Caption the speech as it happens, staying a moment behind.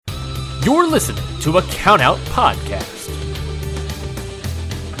You're listening to a Countout Podcast.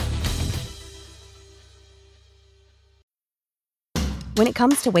 When it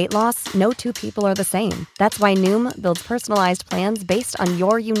comes to weight loss, no two people are the same. That's why Noom builds personalized plans based on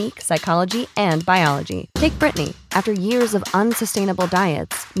your unique psychology and biology. Take Brittany. After years of unsustainable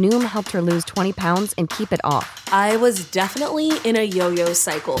diets, Noom helped her lose 20 pounds and keep it off. I was definitely in a yo-yo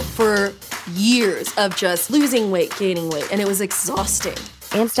cycle for years of just losing weight, gaining weight, and it was exhausting.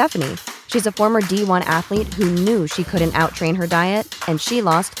 And Stephanie. She's a former D1 athlete who knew she couldn't outtrain her diet, and she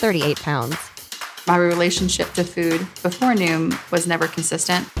lost 38 pounds. My relationship to food before Noom was never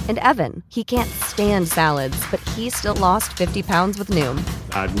consistent. And Evan, he can't stand salads, but he still lost 50 pounds with Noom.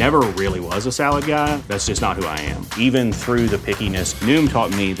 I never really was a salad guy. That's just not who I am. Even through the pickiness, Noom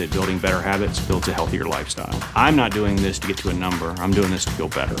taught me that building better habits builds a healthier lifestyle. I'm not doing this to get to a number. I'm doing this to feel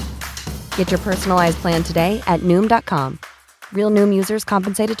better. Get your personalized plan today at Noom.com. Real Noom users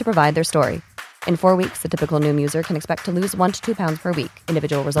compensated to provide their story. In 4 weeks, the typical Noom user can expect to lose 1 to 2 pounds per week.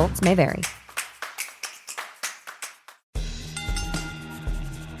 Individual results may vary.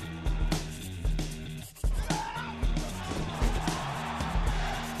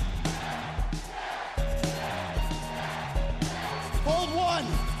 Hold one.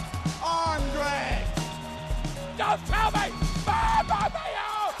 Arm drag. Don't tell me!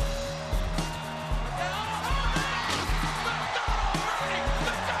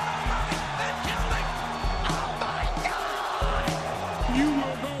 You will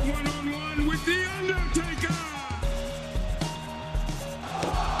go one-on-one with The Undertaker!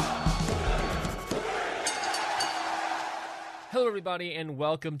 Hello, everybody, and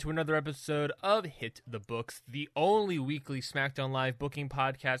welcome to another episode of Hit the Books, the only weekly SmackDown Live booking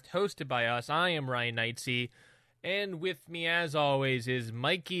podcast hosted by us. I am Ryan Knightsey, and with me, as always, is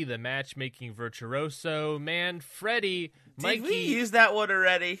Mikey, the matchmaking virtuoso. Man, Freddie, Mikey. Did we use that one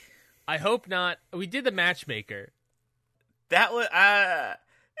already? I hope not. We did the matchmaker. That one,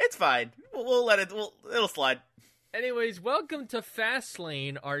 it's fine. We'll let it. It'll slide. Anyways, welcome to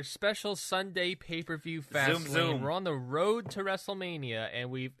Fastlane, our special Sunday pay-per-view Fastlane. Zoom. We're on the road to WrestleMania,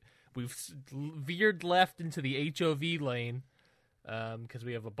 and we've veered left into the HOV lane because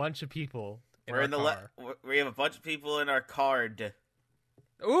we have a bunch of people in our car. We have a bunch of people in our card.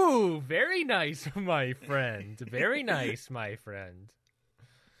 Ooh, very nice, my friend. Very nice, my friend.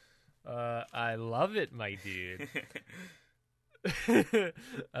 I love it, my dude.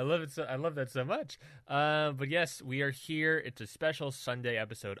 I love it. I love that so much. But yes, we are here. It's a special Sunday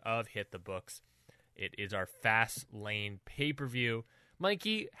episode of Hit the Books. It is our Fast Lane pay-per-view.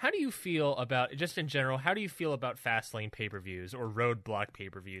 Mikey, how do you feel about, just in general, how do you feel about Fast Lane pay-per-views or Roadblock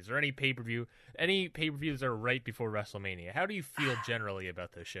pay-per-views or any pay-per-views that are right before WrestleMania? How do you feel generally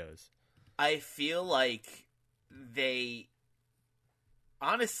about those shows? I feel like they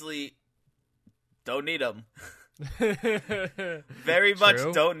honestly don't need them. Very much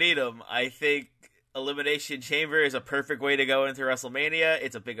don't need them. I think Elimination Chamber is a perfect way to go into WrestleMania.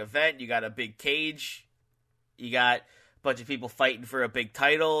 It's a big event. You got a big cage. You got a bunch of people fighting for a big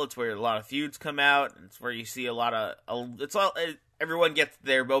title. It's where a lot of feuds come out. It's where you see a lot of... everyone gets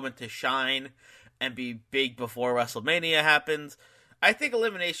their moment to shine and be big before WrestleMania happens. I think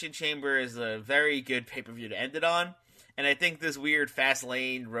Elimination Chamber is a very good pay-per-view to end it on. And I think this weird Fast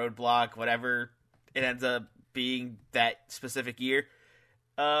Lane, Roadblock, whatever it ends up being that specific year,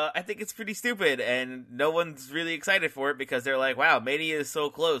 I think it's pretty stupid, and no one's really excited for it because they're like, wow, Mania is so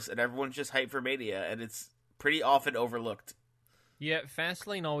close, and everyone's just hyped for Mania, and it's pretty often overlooked. Yeah,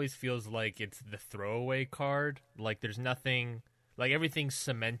 Fastlane always feels like it's the throwaway card. Like, there's nothing, like, everything's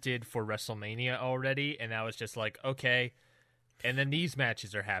cemented for WrestleMania already, and now it's just like, okay, and then these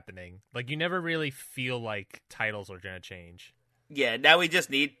matches are happening. Like, you never really feel like titles are going to change. Yeah, now we just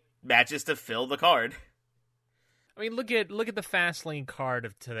need matches to fill the card. I mean, look at the Fastlane card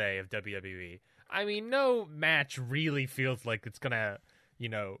of today of WWE. I mean, no match really feels like it's gonna,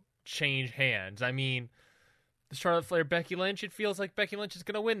 change hands. I mean, the Charlotte Flair Becky Lynch, it feels like Becky Lynch is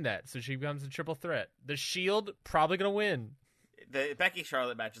gonna win that, so she becomes a triple threat. The Shield probably gonna win. The Becky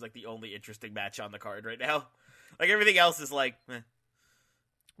Charlotte match is like the only interesting match on the card right now. Like everything else is like, meh.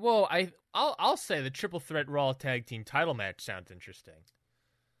 Well, I'll say the triple threat Raw Tag Team title match sounds interesting.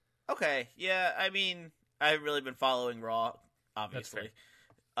 Okay, yeah, I mean, I haven't really been following Raw, obviously.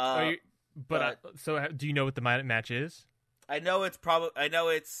 So do you know what the match is? I know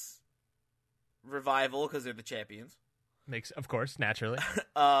it's Revival because they're the champions. Of course, naturally.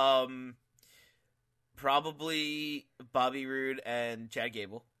 Probably Bobby Roode and Chad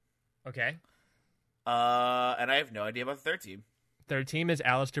Gable. Okay. And I have no idea about the third team. Third team is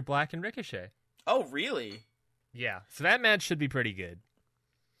Aleister Black and Ricochet. Oh, really? Yeah. So that match should be pretty good.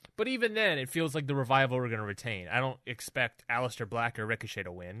 But even then, it feels like the Revival are going to retain. I don't expect Aleister Black or Ricochet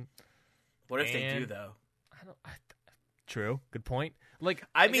to win. What if they do, though? True. Good point. Like,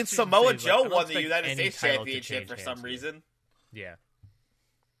 I mean, Samoa Joe won the United States Championship for some reason. Yeah.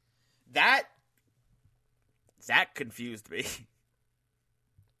 That confused me.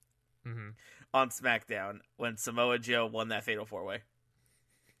 Mm-hmm. On SmackDown when Samoa Joe won that Fatal 4-Way.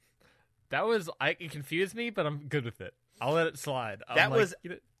 It confused me, but I'm good with it. I'll let it slide.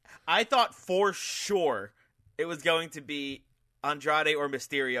 I thought for sure it was going to be Andrade or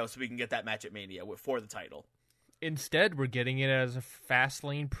Mysterio so we can get that match at Mania for the title. Instead, we're getting it as a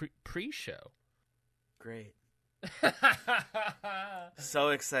Fastlane pre-show. Great. So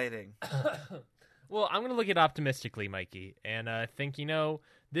exciting. Well, I'm going to look at it optimistically, Mikey, and think,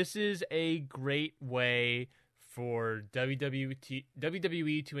 this is a great way for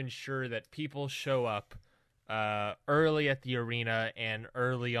WWE to ensure that people show up early at the arena and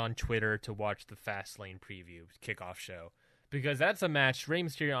early on Twitter to watch the Fastlane preview kickoff show. Because that's a match, Rey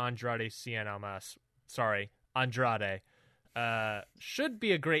Mysterio, Andrade, should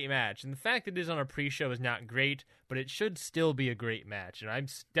be a great match. And the fact that it is on a pre-show is not great, but it should still be a great match. And I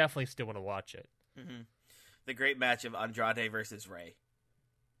definitely still want to watch it. Mm-hmm. The great match of Andrade versus Rey.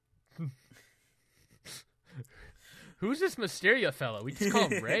 Who's this Mysterio fellow? We just call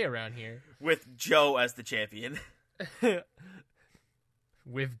him Rey around here. With Joe as the champion.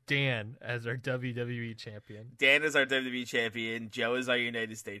 With Dan as our WWE champion. Dan is our WWE champion. Joe is our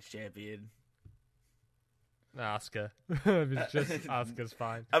United States champion. Asuka. It's just Asuka's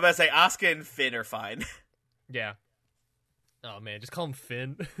fine. I'm about to say Asuka and Finn are fine. Yeah. Oh man, just call him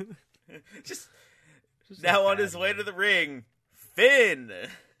Finn. just now on his way to the ring, Finn.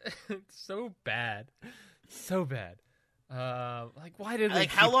 It's so bad. So bad. Why did they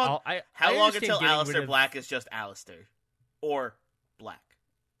how long until Aleister of... Black is just Aleister or Black?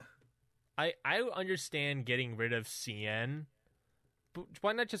 I understand getting rid of CN, but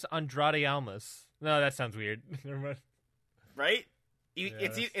why not just Andrade Almas? No, that sounds weird. Right?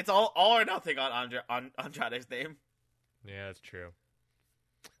 It's all or nothing on Andrade's name. Yeah, that's true.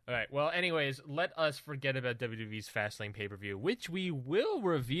 All right. Well, anyways, let us forget about WWE's Fastlane pay-per-view, which we will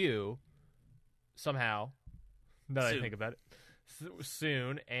review somehow. Now that I think about it,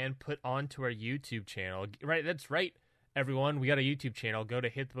 soon, and put onto our YouTube channel. Right, that's right, everyone. We got a YouTube channel. Go to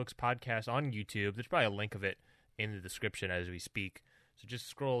Hit the Books Podcast on YouTube. There's probably a link of it in the description as we speak. So just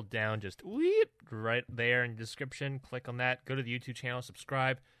scroll down, right there in the description. Click on that. Go to the YouTube channel,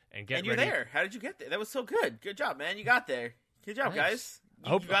 subscribe, and get ready. And you're there. How did you get there? That was so good. Good job, man. You got there. Good job, guys.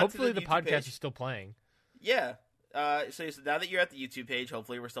 Hopefully the podcast is still playing. Yeah. So now that you're at the YouTube page,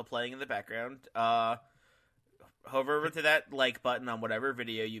 hopefully we're still playing in the background. Hover over to that like button on whatever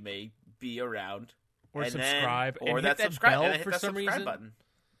video you may be around, or subscribe, or and that hit subscribe bell and hit for that some subscribe reason. button.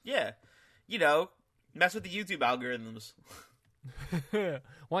 Yeah, mess with the YouTube algorithms.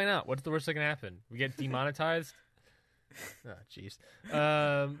 Why not? What's the worst that can happen? We get demonetized. Oh, jeez.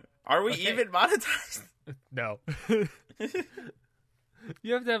 Are we even monetized? No.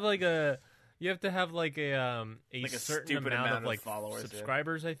 You have to have like a certain amount of followers,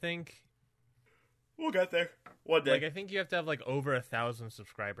 subscribers. I think. We'll get there one day. I think you have to have over 1,000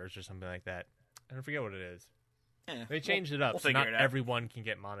 subscribers or something like that. I don't forget what it is. They changed it up, so not everyone can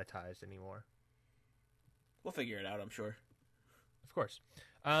get monetized anymore. We'll figure it out, I'm sure. Of course.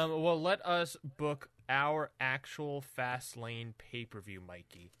 Well, let us book our actual Fastlane pay-per-view,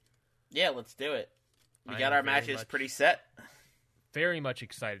 Mikey. Yeah, let's do it. We got our matches pretty set. Very much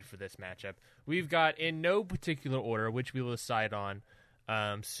excited for this matchup. We've got, in no particular order, which we will decide on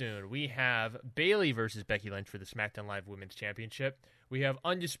soon, we have Bayley versus Becky Lynch for the SmackDown Live Women's Championship. We have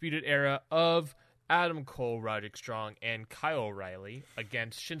Undisputed Era of Adam Cole, Roderick Strong, and Kyle O'Reilly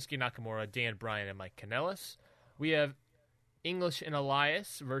against Shinsuke Nakamura, Dan Bryan, and Mike Kanellis. We have English and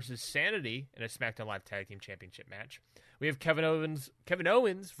Elias versus Sanity in a SmackDown Live Tag Team Championship match. We have Kevin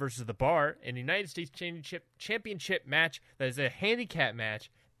Owens versus The Bar in a United States Championship match that is a handicap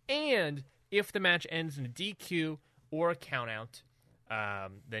match. And if the match ends in a DQ or a countout,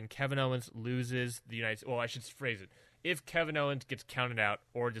 then Kevin Owens loses the United States. Well, I should phrase it. If Kevin Owens gets counted out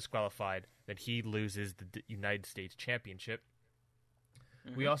or disqualified, then he loses the United States Championship.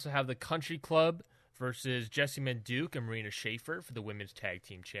 Mm-hmm. We also have the Country Club versus Jessamyn Duke and Marina Shafir for the Women's Tag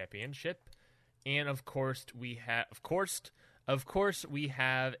Team Championship. And of course we have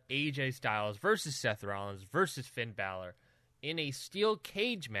AJ Styles versus Seth Rollins versus Finn Balor in a steel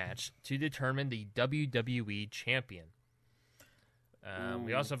cage match to determine the WWE champion.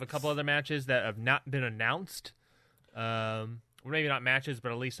 We also have a couple other matches that have not been announced. Maybe not matches,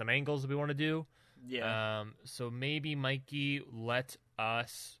 but at least some angles that we want to do. Yeah. So maybe, Mikey, let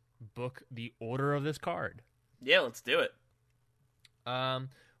us book the order of this card. Yeah, let's do it.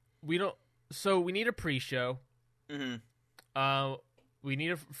 We don't. So we need a pre-show. Mm-hmm. We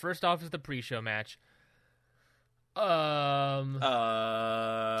need first off is the pre-show match.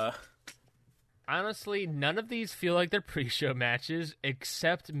 Honestly, none of these feel like they're pre-show matches,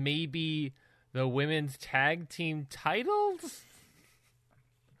 except maybe the women's tag team titles.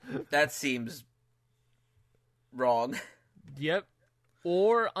 That seems wrong. Yep.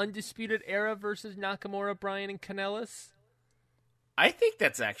 Or Undisputed Era versus Nakamura, Bryan, and Kanellis. I think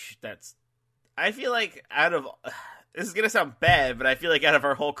that's. I feel like out of this is gonna sound bad, but I feel like out of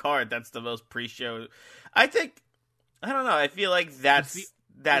our whole card, that's the most pre-show. I don't know. I feel like that's it.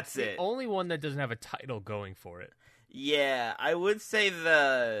 The only one that doesn't have a title going for it. Yeah, I would say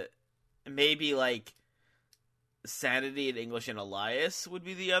maybe like Sanity and English and Elias would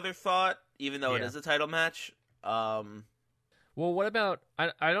be the other thought, even though it is a title match. Well, what about...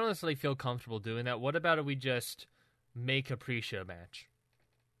 I don't necessarily feel comfortable doing that. What about if we just make a pre-show match?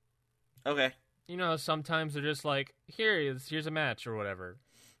 Okay. You know, sometimes they're just like, here's a match or whatever.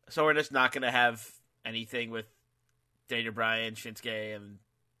 So we're just not going to have anything with Daniel Bryan, Shinsuke, and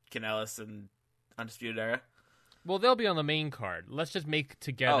Kanellis and Undisputed Era? Well, they'll be on the main card. Let's just make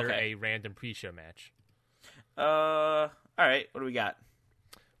together a random pre-show match. All right. What do we got?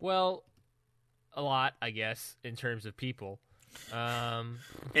 Well, a lot, I guess, in terms of people.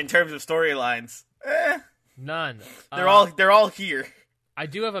 In terms of storylines, none. They're all here. I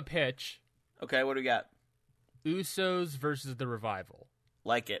do have a pitch. Okay, what do we got? Usos versus the Revival.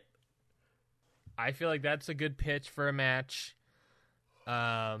 Like it. I feel like that's a good pitch for a match.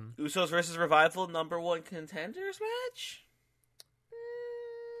 Usos versus Revival, #1 contenders match?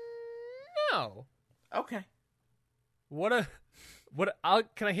 No. Okay.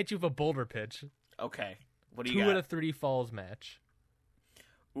 Can I hit you with a bolder pitch? Okay. What do you got? 2 out of 3 falls match.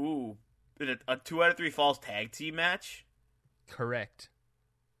 Ooh. A 2 out of 3 falls tag team match? Correct.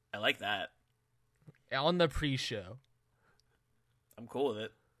 I like that. On the pre-show. I'm cool with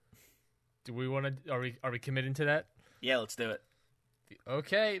it. Do we want to... Are we committing to that? Yeah, let's do it.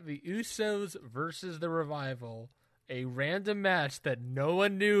 Okay, the Usos versus the Revival. A random match that no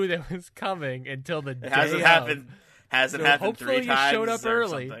one knew that was coming until the day hasn't happened 3 times. You showed up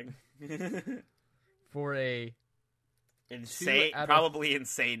early something. for a probably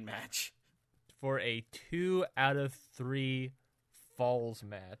insane match. For a 2 out of 3 falls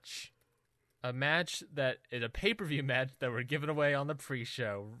match. A match that is a pay-per-view match that we're giving away on the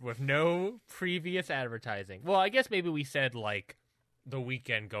pre-show with no previous advertising. Well, I guess maybe we said, like, the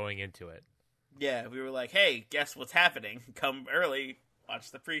weekend going into it. Yeah, we were like, hey, guess what's happening? Come early, watch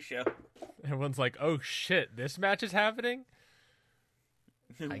the pre-show. Everyone's like, oh shit, this match is happening?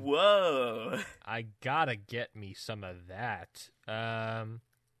 Whoa. I gotta get me some of that.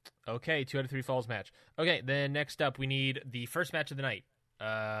 Okay, 2 out of 3 falls match. Okay, then next up we need the first match of the night.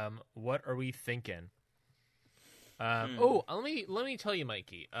 What are we thinking? Oh, let me tell you,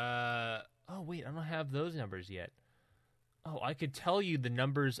 Mikey. Oh wait, I don't have those numbers yet. Oh, I could tell you the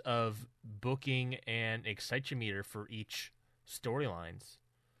numbers of booking and Excitometer for each storylines.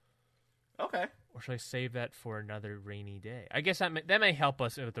 Okay. Or should I save that for another rainy day? I guess that may help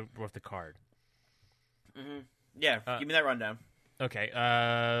us with the card. Mm-hmm. Yeah, give me that rundown. Okay.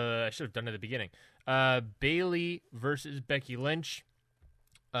 I should have done it at the beginning. Bayley versus Becky Lynch.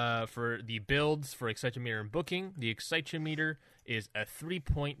 For the builds for Excitometer and booking, the Excitometer is a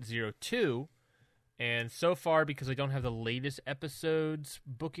 3.02. And so far, because I don't have the latest episode's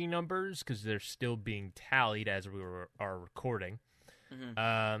booking numbers, because they're still being tallied as we are recording,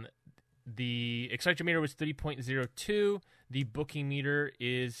 the Excitometer was 3.02. The booking meter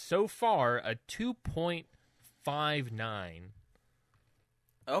is so far a 2.59.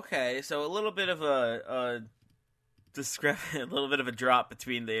 Okay, so a little bit of a little bit of a drop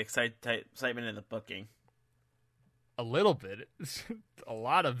between the excitement and the booking. A little bit, a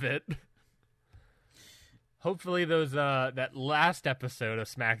lot of it. Hopefully, that last episode of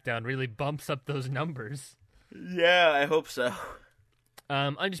SmackDown really bumps up those numbers. Yeah, I hope so.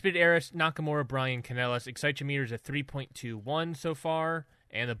 Undisputed Era, Nakamura, Bryan, Kanellis. Excitometer is a 3.21 so far,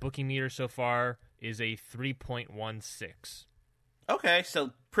 and the booking meter so far is a 3.16. Okay,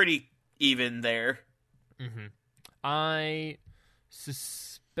 so pretty even there. Mm-hmm. I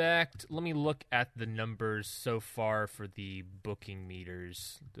suspect... Let me look at the numbers so far for the booking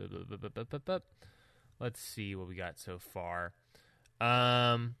meters. Let's see what we got so far.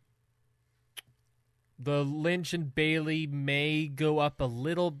 The Lynch and Bayley may go up a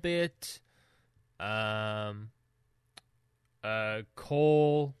little bit.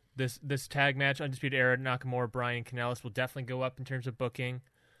 Cole, this tag match, Undisputed Era, Nakamura, Bryan, Kanellis will definitely go up in terms of booking.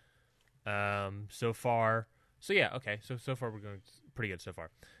 so far. So yeah, okay. So far we're going pretty good so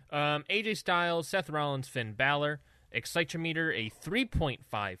far. AJ Styles, Seth Rollins, Finn Balor. Excitometer a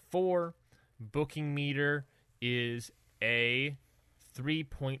 3.54. Booking meter is a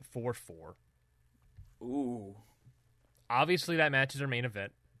 3.44. Ooh. Obviously, that match is our main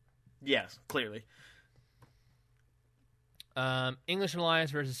event. Yes, clearly. English and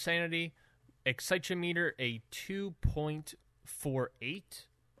Alliance versus Sanity. Excitometer a 2.48.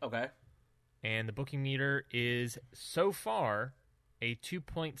 Okay. And the booking meter is, so far, a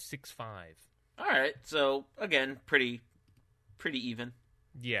 2.65. All right. So, again, pretty even.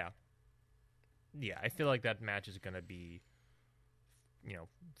 Yeah. Yeah, I feel like that match is going to be,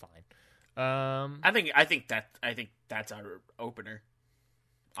 fine. I think that's our opener.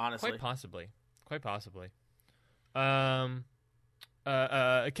 Honestly. Quite possibly. Kevin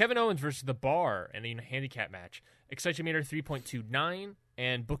Owens versus The Bar in a handicap match. Excitometer 3.29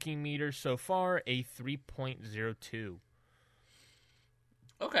 and booking meter so far a 3.02.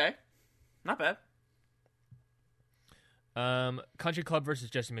 Okay. Not bad. Country Club versus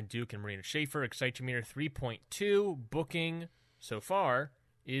Jessamine Duke and Marina Shafir. Excitometer 3.2. Booking so far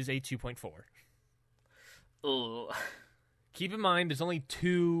is a 2.4. Ugh. Keep in mind, there's only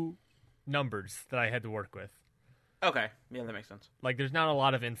 2 numbers that I had to work with. Okay. Yeah, that makes sense. Like, there's not a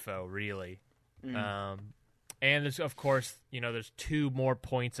lot of info, really. And there's, of course, there's 2 more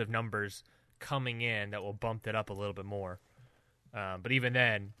points of numbers coming in that will bump it up a little bit more. But even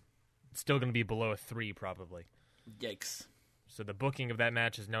then, it's still going to be below a 3, probably. Yikes. So the booking of that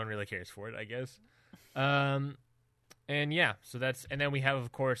match is no one really cares for it, I guess. And yeah, so and then we have,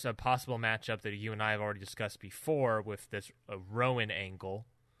 of course, a possible matchup that you and I have already discussed before with this Rowan angle.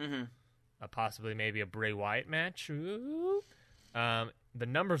 Mm-hmm. Possibly maybe a Bray Wyatt match. Ooh. The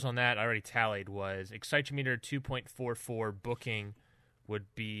numbers on that I already tallied was Excitometer 2.44, booking would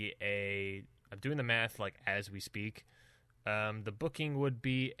be I'm doing the math like as we speak. The booking would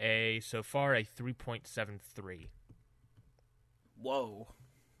be so far a 3.73. Whoa.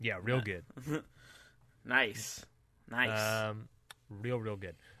 Yeah, real good. Nice. Real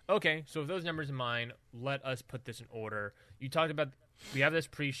good. Okay, so with those numbers in mind, let us put this in order. You talked about, we have this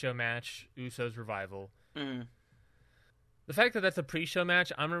pre-show match, Usos Revival. Mm. The fact that that's a pre-show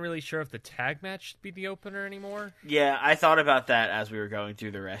match, I'm not really sure if the tag match should be the opener anymore. Yeah, I thought about that as we were going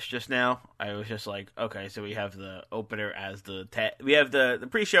through the rest just now. I was just like, okay, so we have the opener as the tag. We have the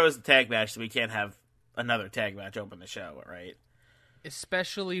pre-show as the tag match, so we can't have another tag match open the show, right?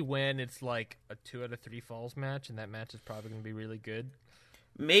 Especially when it's like a 2 out of 3 falls match, and that match is probably going to be really good.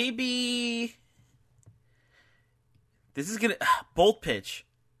 Maybe this is going to... Bold pitch.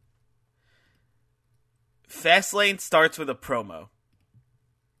 Fastlane starts with a promo.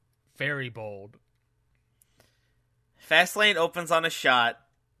 Very bold. Fastlane opens on a shot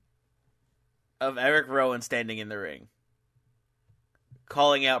of Eric Rowan standing in the ring,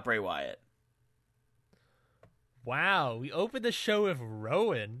 calling out Bray Wyatt. Wow, we opened the show with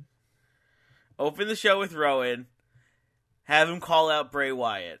Rowan. Open the show with Rowan. Have him call out Bray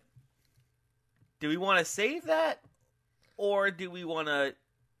Wyatt. Do we want to save that? Or do we want to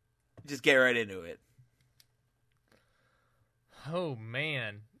just get right into it? Oh,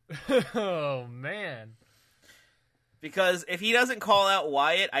 man. Oh, man. Because if he doesn't call out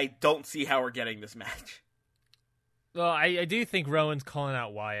Wyatt, I don't see how we're getting this match. Well, I do think Rowan's calling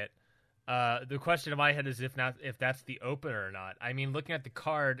out Wyatt. The question in my head is if that's the opener or not. I mean, looking at the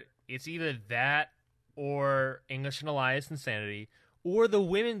card, it's either that or English and Alliance Insanity or the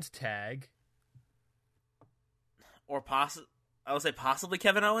women's tag. Or I would say possibly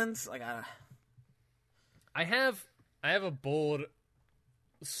Kevin Owens. Like I have a bold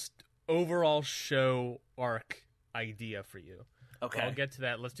overall show arc idea for you. Okay. I'll get to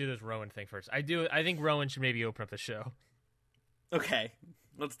that. Let's do this Rowan thing first. I think Rowan should maybe open up the show. Okay.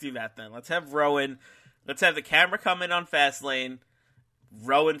 Let's do that then. Let's have Rowan. Let's have the camera come in on Fastlane.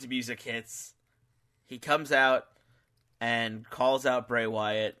 Rowan's music hits. He comes out and calls out Bray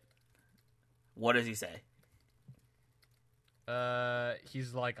Wyatt. What does he say?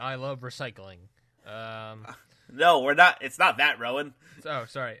 He's like, I love recycling. No, we're not. It's not that, Rowan. Oh,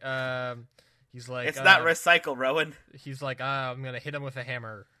 sorry. He's like, it's not recycle, Rowan. He's like, I'm gonna hit him with a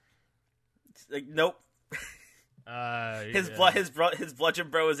hammer. Like, nope. His bludgeon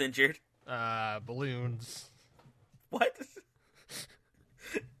bro is injured. Balloons. What?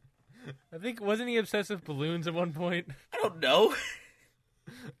 I think, wasn't he obsessed with balloons at one point? I don't know.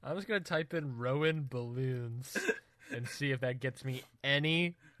 I'm just gonna type in Rowan balloons and see if that gets me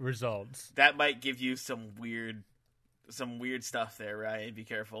any results. That might give you some weird stuff there, Ryan. Be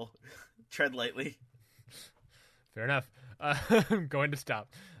careful. Tread lightly. Fair enough. I'm going to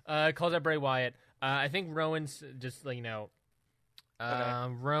stop. Calls out Bray Wyatt. I think Rowan's just like,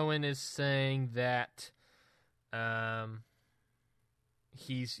 Okay. Rowan is saying that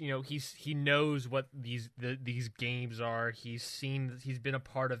he knows what these games are. He's been a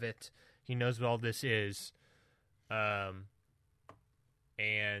part of it. He knows what all this is. And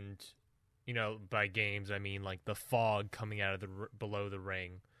by games I mean like the fog coming out of below the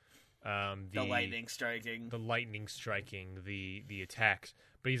ring. The lightning striking, the attacks.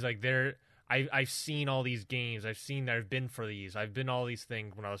 But he's like, I've seen all these games. I've been for these. I've been all these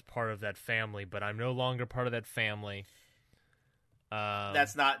things when I was part of that family, but I'm no longer part of that family.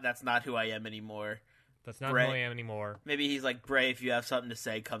 That's not who I am anymore. That's not Bray. who I am anymore. Maybe he's like, Bray, if you have something to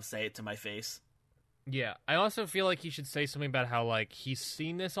say, come say it to my face. Yeah, I also feel like he should say something about how like he's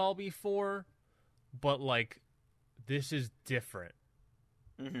seen this all before, but like this is different.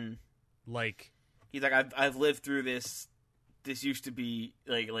 Mm-hmm. Like he's like, I've lived through this. This used to be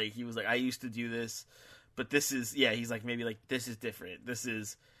like he was like, I used to do this, but this is he's like, maybe like this is different. This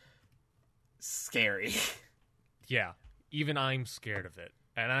is scary. Yeah, even I'm scared of it,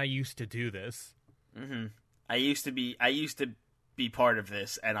 and I used to do this. Mm-hmm. I used to be part of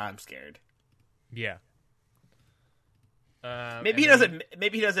this, and I'm scared. Yeah. Maybe he doesn't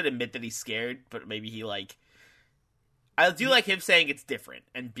admit that he's scared, but maybe he like. I do like him saying it's different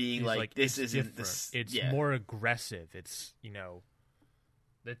and being like this isn't different. this. It's more aggressive. It's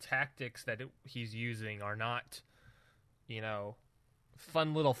the tactics that he's using are not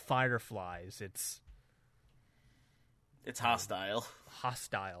fun little fireflies. It's hostile.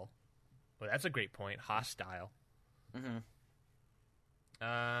 Hostile. Well, that's a great point. Hostile. Mm-hmm.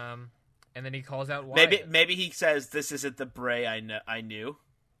 And then he calls out Wyatt. Maybe he says this isn't the Bray I knew.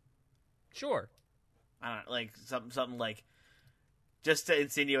 Sure. I don't know, like something like just to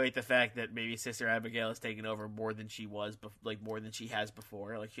insinuate the fact that maybe Sister Abigail has taken over more than she was, more than she has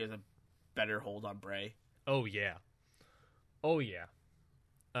before. Like she has a better hold on Bray. Oh yeah.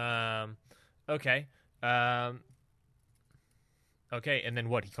 Okay. Okay, and then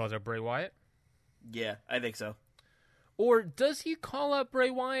what? He calls out Bray Wyatt? Yeah, I think so. Or does he call out Bray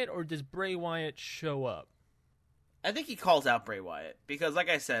Wyatt, or does Bray Wyatt show up? I think he calls out Bray Wyatt because, like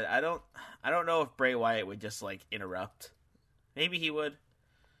I said, I don't know if Bray Wyatt would just like interrupt. Maybe he would.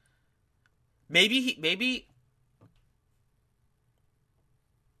 Maybe.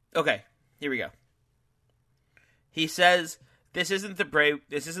 Okay, here we go. He says, "This isn't the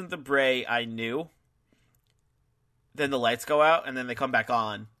Bray I knew." Then the lights go out, and then they come back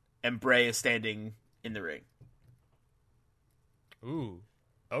on, and Bray is standing in the ring. Ooh,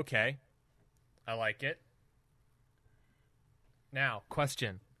 okay, I like it. Now,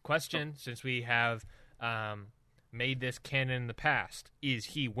 question. Since we have made this canon in the past, is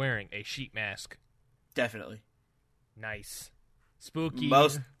he wearing a sheet mask? Definitely. Nice. Spooky.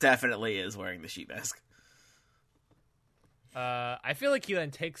 Most definitely is wearing the sheet mask. I feel like he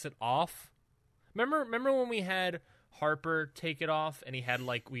then takes it off. Remember when we had Harper take it off, and he had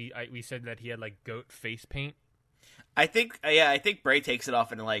like we said that he had like goat face paint? I think Bray takes it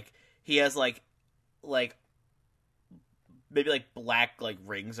off, and like he has like maybe like black like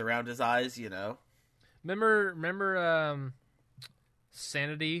rings around his eyes, Remember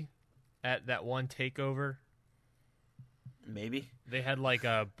Sanity at that one takeover? Maybe they had like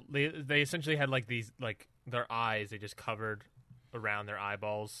they essentially had like these like their eyes, they just covered around their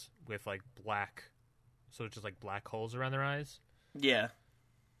eyeballs with like black, so it's just like black holes around their eyes. Yeah,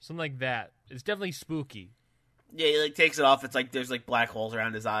 something like that. It's definitely spooky. Yeah, he like takes it off. It's like there's like black holes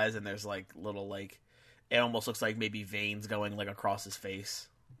around his eyes, and there's like little like it almost looks like maybe veins going like across his face.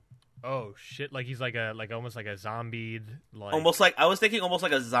 Oh shit! Like he's like almost like a zombie. Like almost like I was thinking almost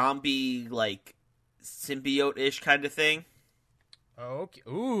like a zombie like symbiote-ish kind of thing. Oh, okay.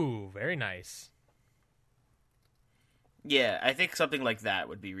 Ooh, very nice. Yeah, I think something like that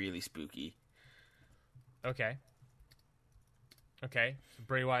would be really spooky. Okay. So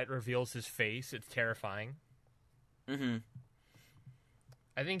Bray Wyatt reveals his face. It's terrifying. Mm-hmm.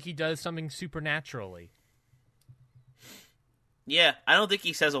 I think he does something supernaturally. Yeah, I don't think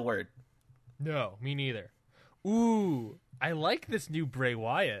he says a word. No, me neither. Ooh, I like this new Bray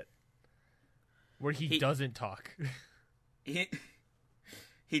Wyatt, where he doesn't talk.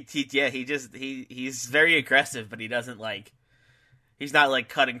 He's very aggressive, but he doesn't like. He's not like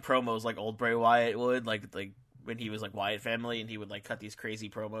cutting promos like old Bray Wyatt would, like when he was like Wyatt family, and he would like cut these crazy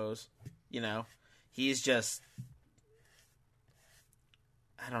promos. He's just.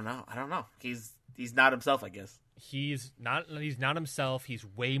 I don't know. He's not himself, I guess. He's not himself. He's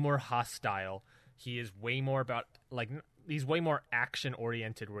way more hostile. He is way more about he's way more action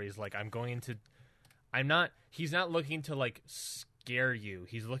oriented, where he's like, I'm going He's not looking to like scare you.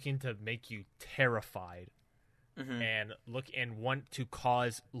 He's looking to make you terrified and want to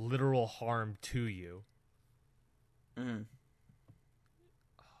cause literal harm to you. God,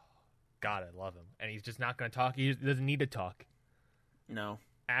 I love him. And he's just not going to talk. He doesn't need to talk. No.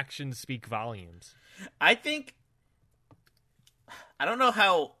 Actions speak volumes. I don't know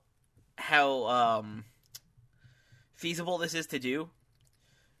how feasible this is to do,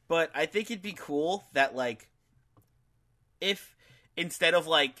 but I think it'd be cool that, like, if instead of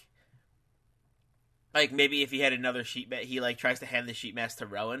like maybe if he had another sheet mask, he like tries to hand the sheet mask to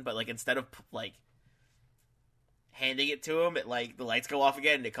Rowan, but like instead of like handing it to him, it like the lights go off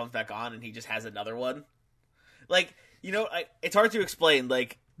again and it comes back on and he just has another one. Like, you know, it's hard to explain.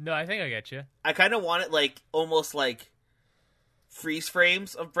 Like, no, I think I get you. I kind of want it like almost like freeze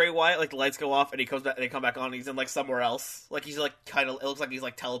frames of Bray Wyatt. Like the lights go off and he comes back, and they come back on. And he's in like somewhere else. Like he's like kind of. It looks like he's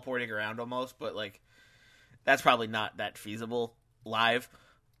like teleporting around almost, but like that's probably not that feasible live.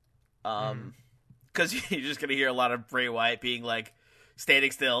 Because you're just gonna hear a lot of Bray Wyatt being like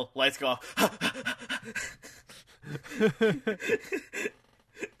standing still, lights go off.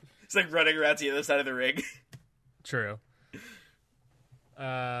 It's like running around to the other side of the ring. True.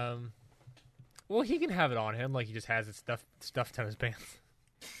 Well, he can have it on him, like he just has it stuffed on his pants.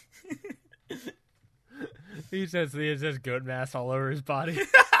 he says goat mask all over his body.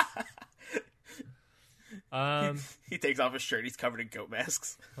 He takes off his shirt. He's covered in goat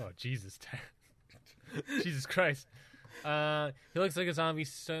masks. Oh, Jesus. Jesus Christ. He looks like a zombie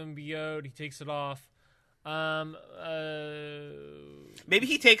symbiote. He takes it off. Maybe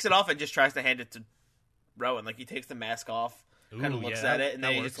he takes it off and just tries to hand it to Rowan. Like he takes the mask off, kind of looks at it, and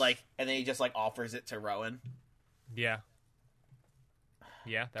then he just offers it to Rowan. Yeah.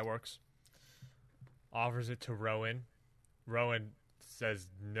 Yeah, that works. Offers it to Rowan. Rowan says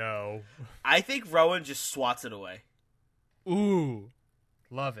no. I think Rowan just swats it away. Ooh.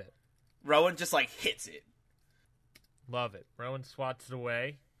 Love it. Rowan just hits it. Love it. Rowan swats it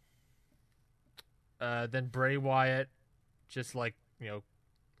away. Then Bray Wyatt just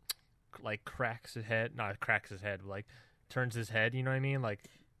cracks his head. Not cracks his head, but turns his head, you know what I mean? Like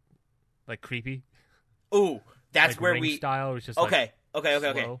creepy. Ooh, that's like where ring we style was just okay.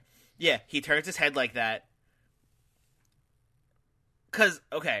 Slow. Yeah, he turns his head like that. Cause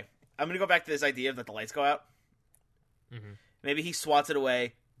I'm gonna go back to this idea of that the lights go out. Mm-hmm. Maybe he swats it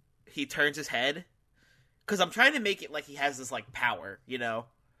away. He turns his head. Cause I'm trying to make it like he has this power, you know?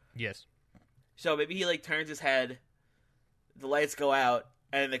 Yes. So maybe he turns his head. The lights go out,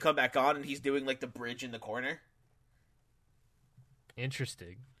 and they come back on, and he's doing the bridge in the corner.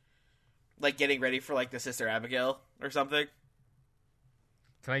 Interesting. Getting ready for the Sister Abigail or something.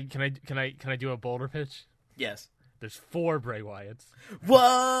 Can I do a bolder pitch? Yes. There's 4 Bray Wyatts.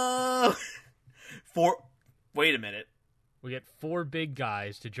 Whoa! 4. Wait a minute. We get 4 big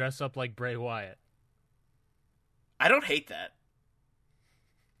guys to dress up like Bray Wyatt. I don't hate that.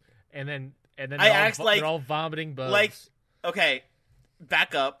 And then they're all vomiting bugs. Okay,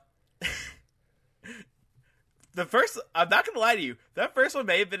 back up. The first, I'm not gonna lie to you, that first one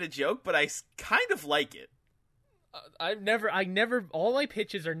may have been a joke, but I kind of like it. I never. All my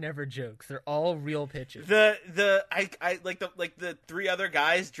pitches are never jokes. They're all real pitches. I like the 3 other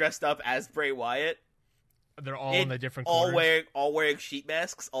guys dressed up as Bray Wyatt. They're all in the different corners. all wearing sheet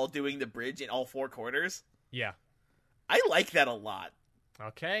masks, all doing the bridge in all 4 corners. Yeah, I like that a lot.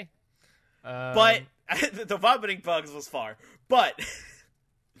 Okay, but the vomiting bugs was far. But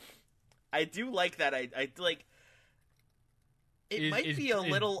I do like that. I like. It might be a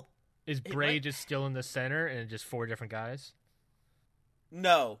little. Is Bray just still in the center and just 4 different guys?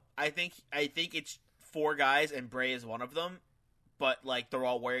 No, I think it's 4 guys and Bray is one of them, but they're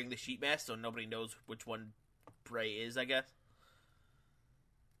all wearing the sheet mask, so nobody knows which one Bray is, I guess.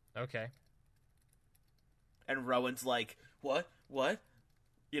 Okay. And Rowan's like, what?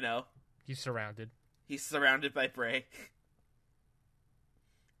 You know? He's surrounded. He's surrounded by Bray.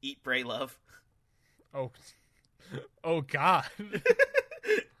 Eat, Bray, love. Oh God.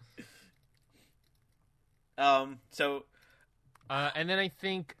 So, and then I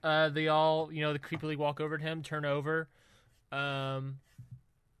think they all, they creepily walk over to him, turn over,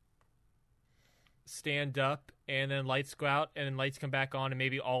 stand up, and then lights go out, and then lights come back on, and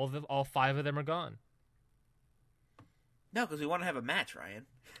maybe all 5 of them are gone. No, because we want to have a match, Ryan.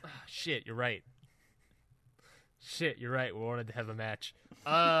 Shit, you're right. We wanted to have a match.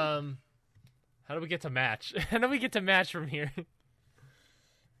 How do we get to match? How do we get to match from here?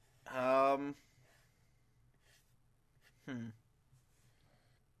 How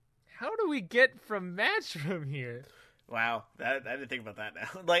do we get from match from here? Wow, I didn't think about that now.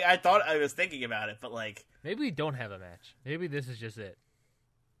 Like, I thought I was thinking about it, but like, maybe we don't have a match. Maybe this is just it.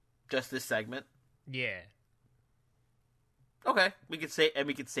 just this segment. Yeah. Okay, we could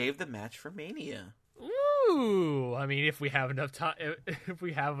save the match for Mania. Ooh, I mean, if we have enough time, if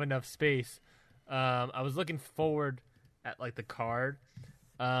we have enough space. I was looking forward at like the card.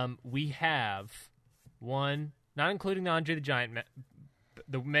 We have one, not including the Andre the Giant,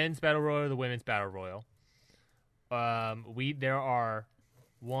 the men's battle royal, the women's battle royal. There are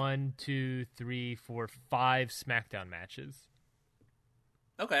 1, 2, 3, 4, 5 SmackDown matches.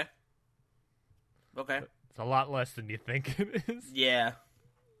 Okay. It's a lot less than you think it is. Yeah.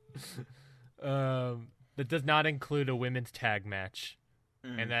 That does not include a women's tag match,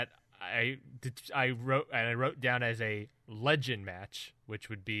 and that I wrote down as a legend match, which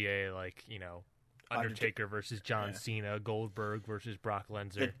would be a Undertaker versus John Cena, Goldberg versus Brock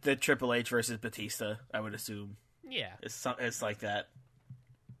Lesnar, the Triple H versus Batista. I would assume. Yeah, it's like that.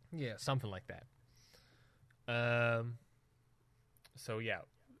 Yeah, something like that. So yeah,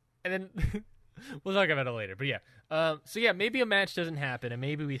 and then we'll talk about it later. But yeah, so yeah, maybe a match doesn't happen, and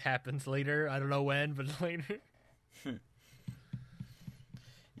maybe it happens later. I don't know when, but later.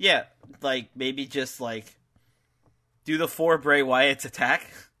 Yeah, like maybe just like do the 4 Bray Wyatts attack.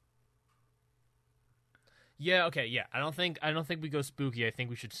 Yeah, okay, yeah. I don't think we go spooky. I think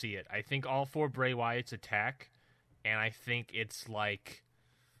we should see it. I think all 4 Bray Wyatts attack, and I think it's like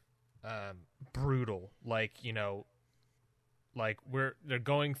brutal. Like, like they're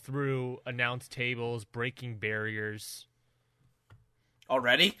going through announced tables, breaking barriers.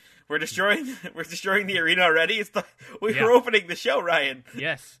 Already? We're destroying the arena already? We're opening the show, Ryan.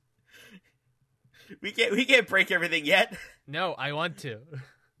 Yes. We can't break everything yet. No, I want to.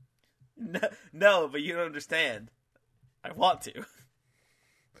 No, but you don't understand. I want to.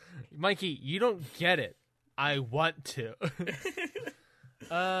 Mikey, you don't get it. I want to.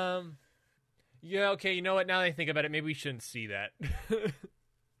 Yeah, okay, you know what? Now that I think about it, maybe we shouldn't see that.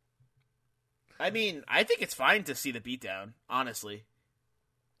 I mean, I think it's fine to see the beatdown, honestly.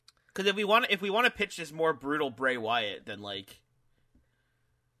 Because if we want to pitch this more brutal Bray Wyatt, then like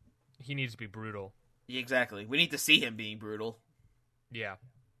he needs to be brutal. Yeah, exactly. We need to see him being brutal. Yeah.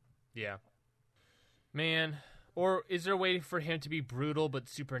 Yeah. Man, or is there a way for him to be brutal but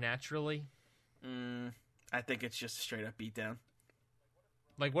supernaturally? I think it's just a straight up beatdown.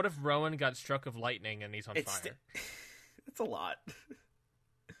 Like, what if Rowan got struck of lightning and he's on fire? It's a lot.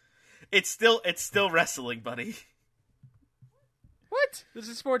 It's still wrestling, buddy. What? This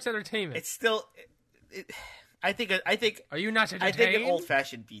is sports entertainment. It's still. I think. Are you not entertained? I think an old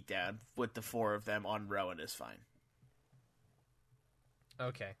fashioned beatdown with the 4 of them on Rowan is fine.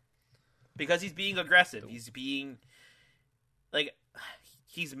 Okay. Because he's being aggressive. He's being like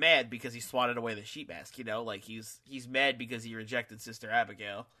he's mad because he swatted away the sheet mask. Like he's mad because he rejected Sister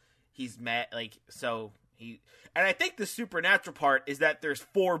Abigail. He's mad and I think the supernatural part is that there's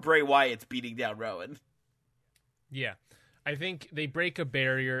 4 Bray Wyatts beating down Rowan. Yeah. I think they break a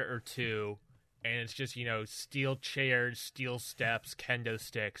barrier or 2, and it's just, steel chairs, steel steps, kendo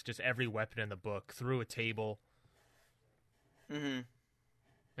sticks, just every weapon in the book, through a table. Mm-hmm.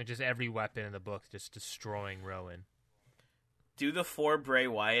 And just every weapon in the book just destroying Rowan. Do the 4 Bray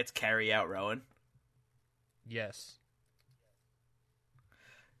Wyatts carry out Rowan? Yes.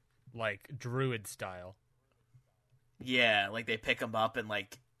 Like, Druid style. Yeah, like they pick him up and,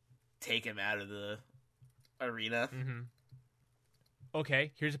 like, take him out of the arena. Mm-hmm.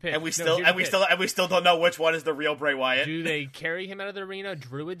 Okay, here's a pitch. And we still don't know which one is the real Bray Wyatt. Do they carry him out of the arena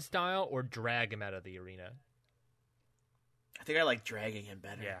Druid style or drag him out of the arena? I think I like dragging him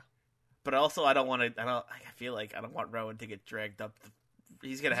better. Yeah. But also I feel like I don't want Rowan to get dragged up.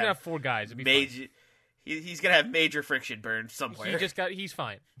 He's gonna have 4 guys. Major, he's gonna have major friction burn somewhere. He's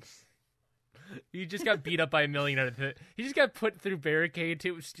fine. He just got beat up by a million out of it. He just got put through barricade,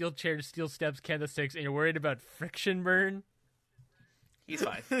 steel chairs, steel steps, candlesticks, and you're worried about friction burn? He's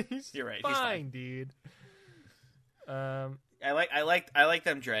fine. You're right. Fine, he's fine, dude. I like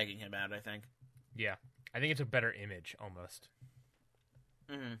them dragging him out. I think. Yeah, I think it's a better image almost.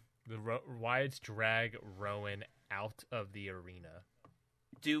 Mm-hmm. The Wyatts drag Rowan out of the arena.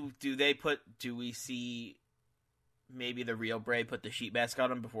 Do we see maybe the real Bray put the sheet mask on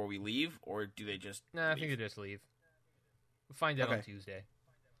him before we leave, or do they just? Nah, I think they just leave. We'll find out on Tuesday.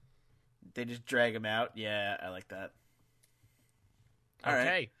 They just drag him out. Yeah, I like that. All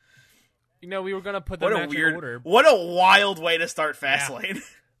okay. Right. We were gonna put the match in order. What a wild way to start Fastlane. Yeah.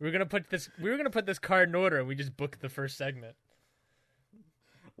 We were gonna put this card in order, and we just booked the first segment.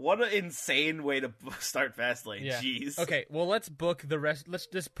 What an insane way to start Fastlane. Yeah. Jeez. Okay, well, let's book the rest. Let's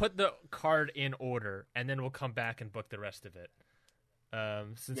just put the card in order, and then we'll come back and book the rest of it.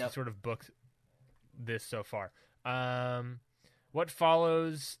 Since we sort of booked this so far. What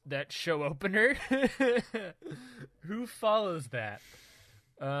follows that show opener? Who follows that?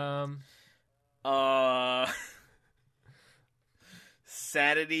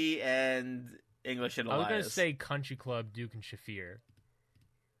 Sanity and English and Elias. I was going to say Country Club, Duke and Shafir.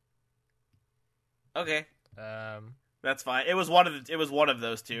 Okay. That's fine. It was one of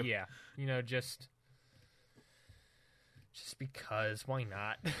those two. Yeah. Just because. Why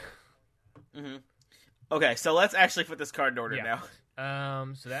not? Mm-hmm. Okay, so let's actually put this card in order now.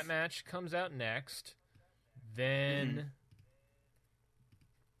 So that match comes out next. Then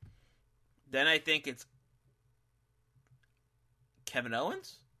I think it's Kevin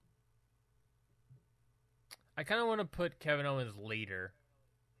Owens? I kind of want to put Kevin Owens later.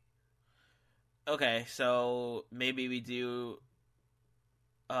 Okay, so maybe we do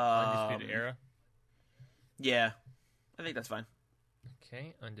Undisputed Era? Yeah. I think that's fine.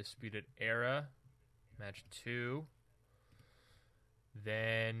 Okay, Undisputed Era. Match 2.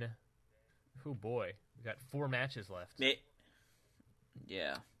 Then, oh boy, we got 4 matches left.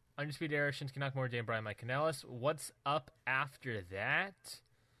 Yeah. Undisputed Era, Shinsuke Nakamura, Dan Bryan, Mike Kanellis. What's up after that?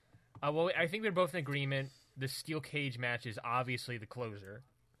 Well, I think they're both in agreement. The Steel Cage match is obviously the closer.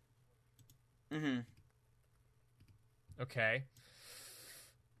 Mm-hmm. Okay.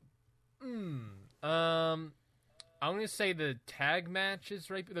 I'm going to say the tag match is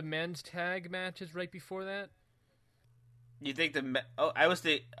right. The men's tag match is right before that. You think I was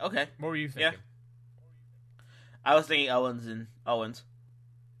thinking. Okay. What were you thinking? Yeah. I was thinking Owens and Owens.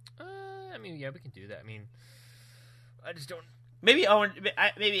 I mean, yeah, we can do that. I mean, I just don't. Maybe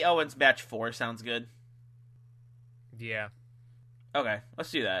Owens match 4 sounds good. Yeah. Okay, let's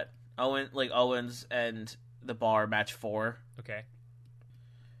do that. Owens and the Bar match 4. Okay.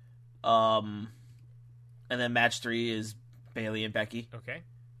 And then match 3 is Bayley and Becky. Okay.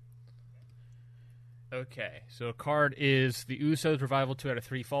 Okay, so a card is the Usos Revival 2 out of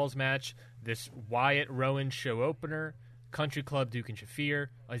 3 Falls match, this Wyatt Rowan show opener, Country Club Duke and Shafir,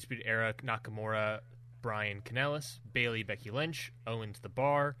 Undisputed Era Nakamura, Bryan Kanellis, Bayley Becky Lynch, Owens the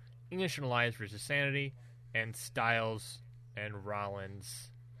Bar, English and Elias versus Sanity, and Styles and Rollins.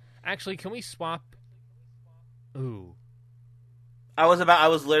 Actually, can we swap? Ooh. I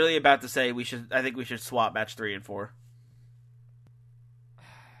was literally about to say I think we should swap match 3 and 4.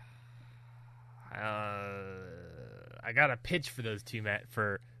 I got a pitch for those two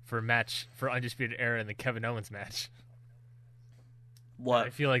for Undisputed Era and the Kevin Owens match. What?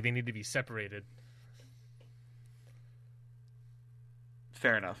 I feel like they need to be separated.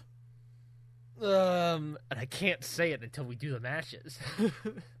 Fair enough. And I can't say it until we do the matches.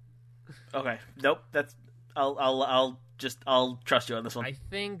 Okay. Nope. I'll trust you on this one.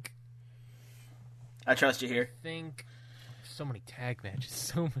 I trust you here. I think so many tag matches,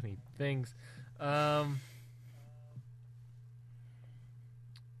 so many things. I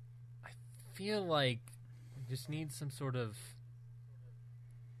feel like we just need some sort of.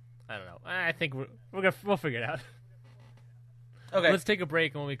 I don't know. I think we'll figure it out. Okay. Let's take a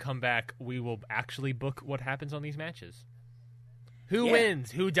break, and when we come back, we will actually book what happens on these matches. Who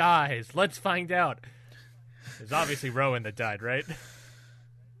wins? Who dies? Let's find out. It's obviously Rowan that died, right?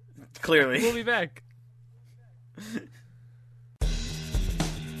 Clearly. We'll be back.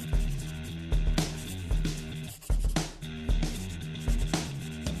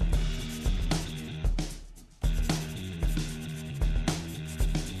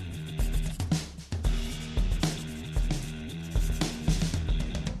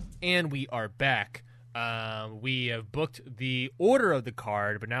 And we are back. We have booked the order of the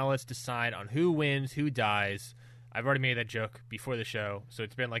card, but now let's decide on who wins, who dies. I've already made that joke before the show, so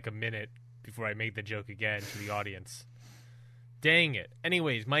it's been like a minute before I made the joke again to the audience. Dang it.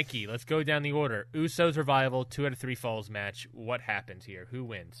 Anyways, Mikey, let's go down the order. Usos Revival, 2 out of 3 Falls match. What happens here? Who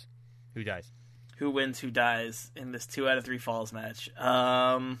wins? Who dies? Who wins, who dies in this 2 out of 3 Falls match?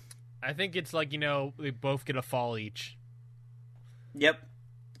 I think it's like, they both get a fall each. Yep.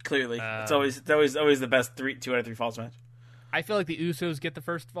 Clearly. It's always the best 2 out of 3 Falls match. I feel like the Usos get the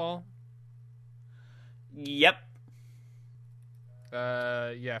first fall. Yep.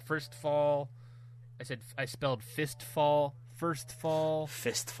 Yeah, first fall. I spelled fist fall. First fall.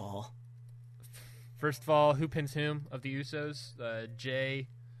 Fist fall. First fall. Who pins whom of the Usos? Jay.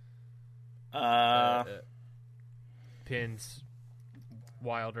 Pins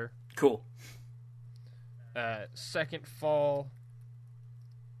Wilder. Cool. Second fall.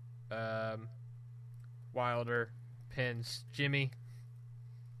 Wilder pins Jimmy.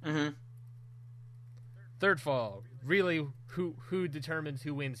 Mm-hmm. Third fall. Really, who determines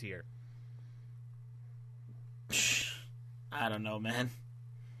who wins here? I don't know, man.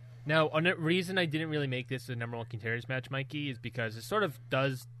 Now, a reason I didn't really make this a number one contenders match, Mikey, is because it sort of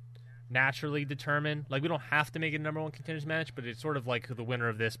does naturally determine. Like, we don't have to make it a number one contenders match, but it's sort of like the winner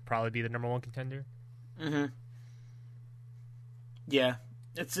of this probably be the number one contender. Mm-hmm. Yeah,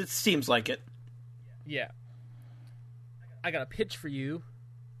 it seems like it. Yeah. I got a pitch for you.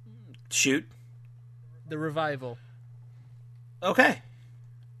 Shoot. The Revival. Okay.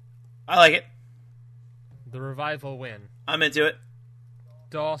 I like it. The Revival win. I'm into it.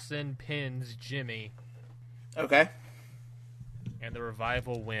 Dawson pins Jimmy. Okay. And the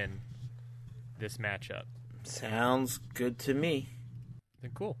Revival win this matchup. Sounds good to me.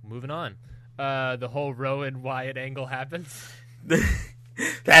 Then cool. Moving on. The whole Rowan Wyatt angle happens.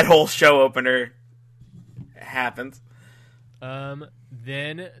 That whole show opener happens.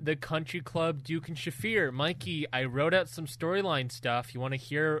 Then the Country Club, Duke and Shafir. Mikey, I wrote out some storyline stuff. You want to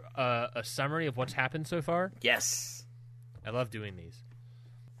hear a summary of what's happened so far? Yes. I love doing these.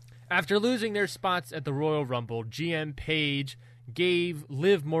 After losing their spots at the Royal Rumble, GM Page gave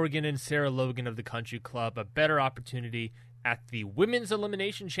Liv Morgan and Sarah Logan of the Country Club a better opportunity at the Women's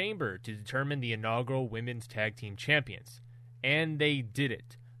Elimination Chamber to determine the inaugural Women's Tag Team Champions. And they did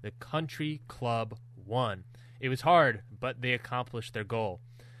it. The Country Club won. It was hard, but they accomplished their goal.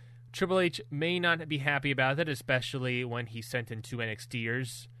 Triple H may not be happy about it, especially when he sent in 2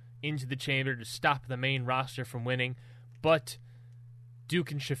 NXTers into the chamber to stop the main roster from winning, but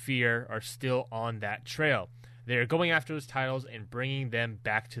Duke and Shafir are still on that trail. They're going after those titles and bringing them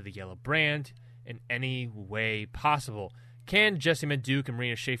back to the yellow brand in any way possible. Can Jessamine Duke and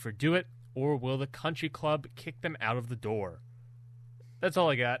Marina Shafir do it, or will the Country Club kick them out of the door? That's all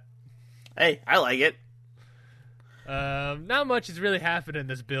I got. Hey, I like it. Not much has really happened in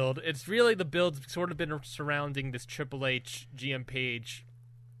this build. It's really the build's sort of been surrounding this Triple H, GM Page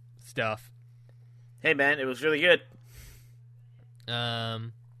stuff. Hey, man, it was really good.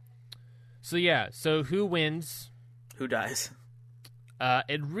 So who wins? Who dies?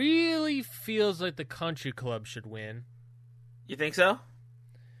 It really feels like the Country Club should win. You think so?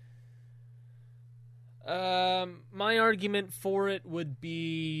 My argument for it would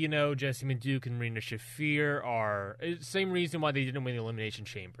be, Jessamine Duke and Marina Shafir are same reason why they didn't win the Elimination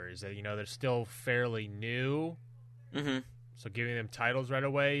Chamber is that, they're still fairly new. Mm-hmm. So giving them titles right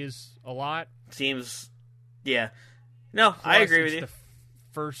away is a lot. Seems, yeah. No, Plus, I agree with you. The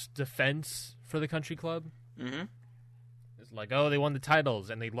first defense for the Country Club. Mm-hmm. It's like, oh, they won the titles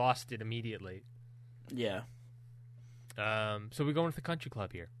and they lost it immediately. Yeah. So we're going with the Country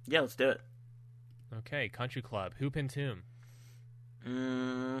Club here. Yeah, let's do it. Okay, Country Club. Who pins whom?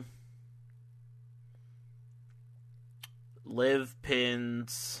 Liv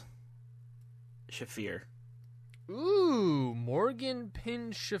pins Shafir. Ooh, Morgan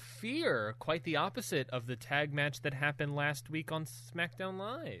pinned Shafir. Quite the opposite of the tag match that happened last week on SmackDown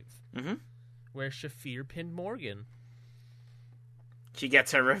Live. Mm-hmm. Where Shafir pinned Morgan. She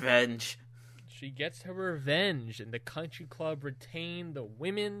gets her revenge. She gets her revenge, and the Country Club retain the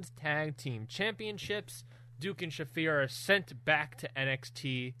Women's Tag Team Championships. Duke and Shafir are sent back to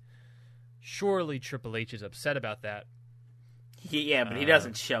NXT. Surely Triple H is upset about that. Yeah, but he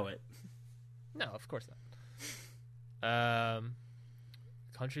doesn't show it. No, of course not.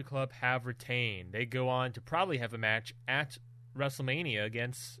 Country Club have retained. They go on to probably have a match at WrestleMania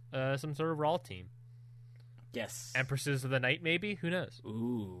against some sort of Raw team. Yes. Empresses of the Night, maybe? Who knows?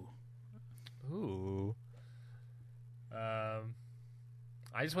 Ooh.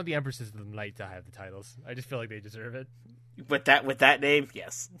 I just want the Empresses of the Night to have the titles. I just feel like they deserve it. With that name,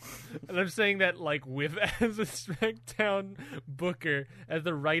 yes. And I'm saying that with as a SmackDown booker, as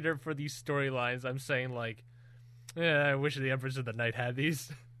the writer for these storylines, I'm saying I wish the Empress of the Night had these.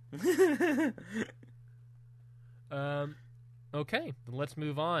 Okay, then let's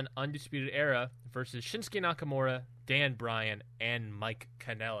move on. Undisputed Era versus Shinsuke Nakamura, Dan Bryan, and Mike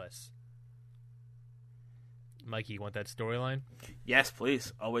Kanellis. Mikey, you want that storyline? Yes,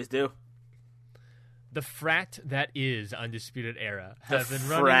 please. Always do. The frat that is Undisputed Era have been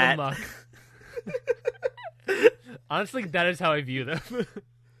running amok. Honestly, that is how I view them.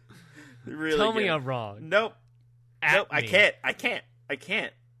 Really Tell good. me I'm wrong. Nope. Nope, I can't. I cannot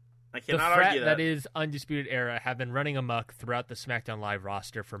the frat argue that. that is Undisputed Era have been running amok throughout the SmackDown Live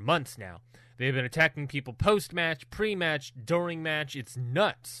roster for months now. They've been attacking people post-match, pre-match, during match. It's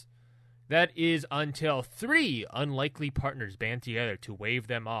nuts. That is until 3 unlikely partners band together to wave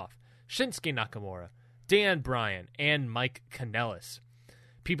them off. Shinsuke Nakamura, Dan Bryan, and Mike Kanellis.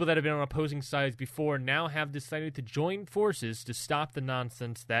 People that have been on opposing sides before now have decided to join forces to stop the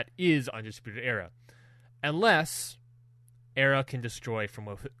nonsense that is Undisputed Era. Unless Era can destroy from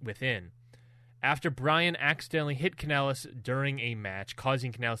within. After Bryan accidentally hit Kanellis during a match,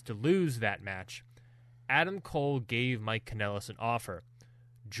 causing Kanellis to lose that match, Adam Cole gave Mike Kanellis an offer.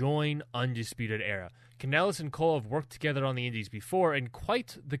 Join Undisputed Era. Kanellis and Cole have worked together on the Indies before in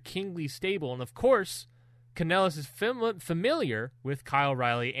quite the kingly stable, and of course, Kanellis is familiar with Kyle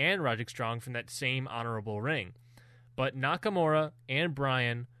O'Reilly and Roderick Strong from that same honorable ring. But Nakamura and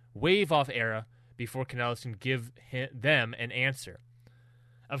Bryan wave off Era before Kanellis can give them an answer.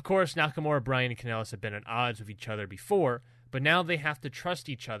 Of course, Nakamura, Bryan, and Kanellis have been at odds with each other before, but now they have to trust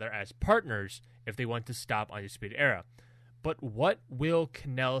each other as partners if they want to stop Undisputed Era. But what will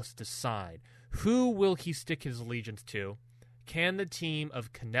Kanellis decide? Who will he stick his allegiance to? Can the team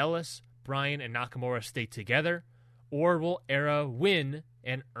of Kanellis, Bryan, and Nakamura stay together, or will Era win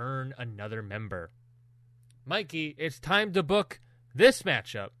and earn another member? Mikey, it's time to book this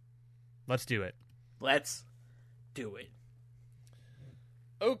matchup. Let's do it. Let's do it.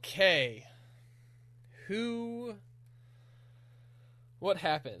 Okay. What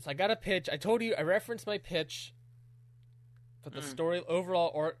happens? I got a pitch. I told you, I referenced my pitch for the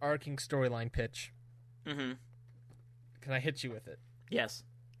overall arcing storyline pitch. Mm-hmm. Can I hit you with it? Yes.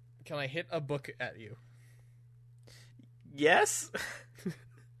 Can I hit a book at you? Yes.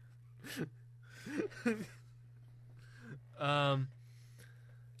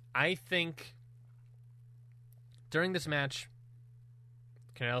 I think during this match,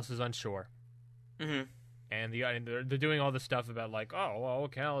 Kanellis is unsure. Mm-hmm. And they're doing all this stuff about like, oh, well,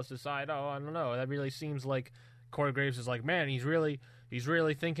 Kanellis decide, I don't know. That really seems like Corey Graves is like, man, he's really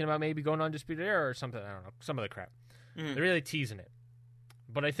thinking about maybe going Undisputed Era or something. I don't know, some of the crap. Mm-hmm. They're really teasing it.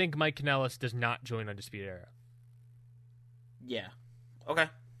 But I think Mike Kanellis does not join Undisputed Era. Yeah. Okay.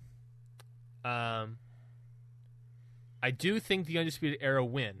 I do think the Undisputed Era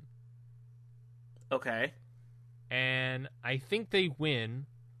win. Okay. And I think they win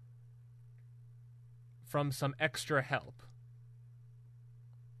from some extra help.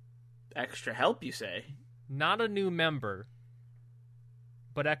 Extra help, you say? Not a new member,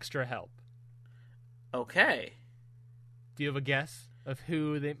 but extra help. Okay. Do you have a guess of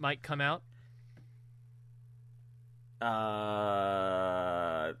who they might come out?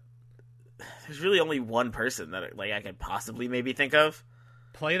 There's really only one person that I could possibly maybe think of.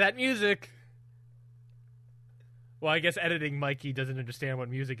 Play that music. Well, I guess editing Mikey doesn't understand what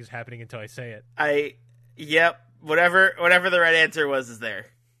music is happening until I say it. Yep. Whatever the right answer was is there.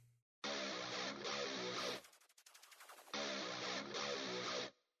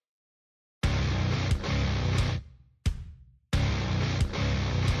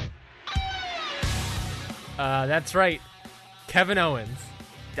 That's right. Kevin Owens.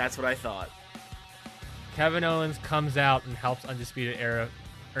 That's what I thought. Kevin Owens comes out and helps Undisputed Era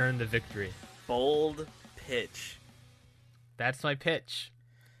earn the victory. Bold pitch. That's my pitch.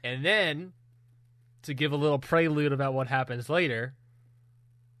 And then, to give a little prelude about what happens later,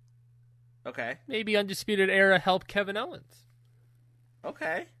 okay, maybe Undisputed Era help Kevin Owens.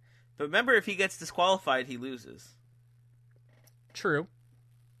 Okay. But remember, if he gets disqualified, he loses. True.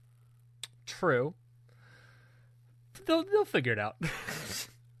 They'll figure it out.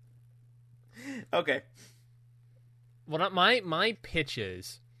 Okay. Well, my pitch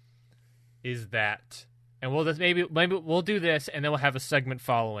is that, and we'll just maybe we'll do this, and then we'll have a segment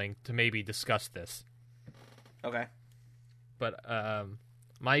following to maybe discuss this. Okay. But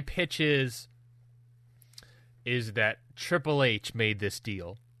my pitch is that Triple H made this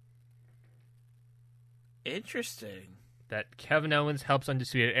deal. Interesting. That Kevin Owens helps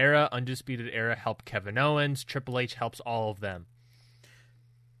Undisputed Era help Kevin Owens, Triple H helps all of them.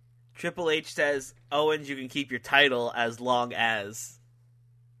 Triple H says, Owens, you can keep your title as long as...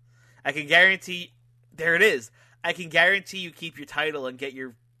 I can guarantee... There it is. I can guarantee you keep your title and get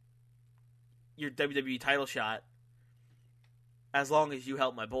your WWE title shot as long as you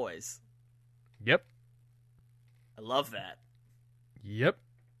help my boys. Yep. I love that. Yep.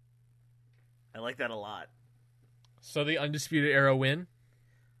 I like that a lot. So the Undisputed Era win?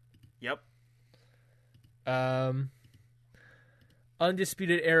 Yep.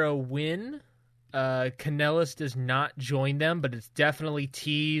 Undisputed Era win. Kanellis does not join them, but it's definitely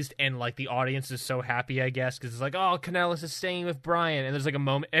teased, and like the audience is so happy, I guess, because it's like, oh, Kanellis is staying with Bryan, and there's like a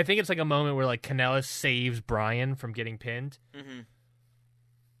moment. I think it's like a moment where like Kanellis saves Bryan from getting pinned,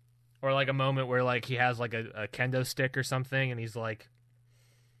 or like a moment where like he has like a kendo stick or something, and he's like,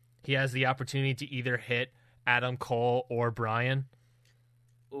 he has the opportunity to either hit Adam Cole or Bryan.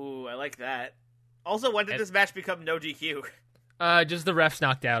 Ooh, I like that. Also, when did this match become no DQ? Just the ref's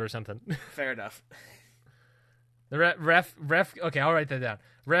knocked out or something. Fair enough. The ref. Okay, I'll write that down.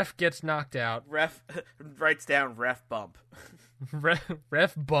 Ref gets knocked out. Ref writes down ref bump.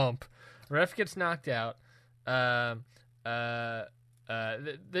 Ref bump. Ref gets knocked out.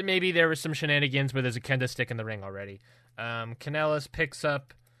 Maybe there was some shenanigans, but there's a kendo stick in the ring already. Kanellis picks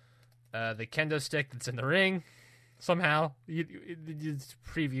up the kendo stick that's in the ring somehow. It's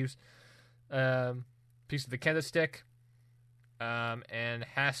previews. Piece of the kendo stick. And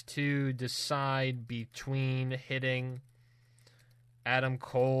has to decide between hitting Adam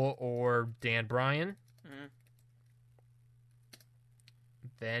Cole or Dan Bryan. Mm-hmm.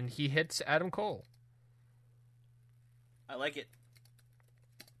 Then he hits Adam Cole. I like it.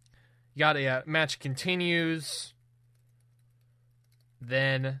 Match continues.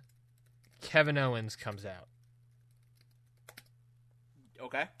 Then Kevin Owens comes out.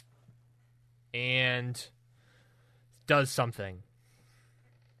 Okay. And does something.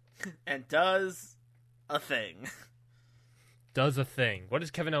 And does a thing. Does a thing. What does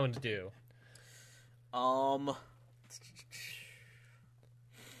Kevin Owens do?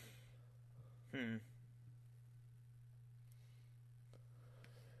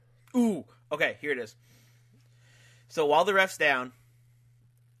 Ooh, okay, here it is. So while the ref's down,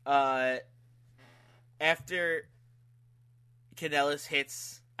 after Kanellis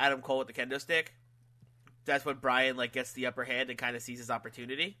hits Adam Cole with the kendo stick, that's when Bryan gets the upper hand and kind of sees his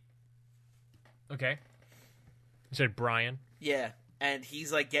opportunity. Okay. You said Bryan? Yeah, and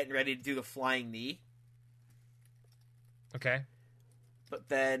he's getting ready to do the flying knee. Okay. But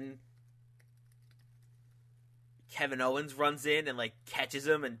then Kevin Owens runs in and catches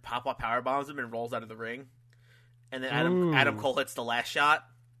him and pop-up powerbombs him and rolls out of the ring. And then Adam Cole hits the last shot.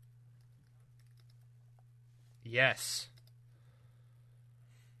 Yes.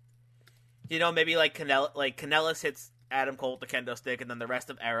 Maybe Kanellis hits Adam Cole with the kendo stick, and then the rest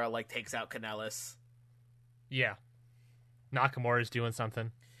of Era takes out Kanellis. Yeah. Nakamura's doing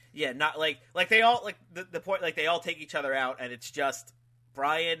something. Yeah, not they all the point they all take each other out, and it's just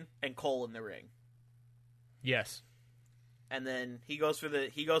Bryan and Cole in the ring. Yes. And then he goes for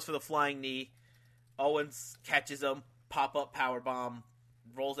the flying knee. Owens catches him, pop-up powerbomb,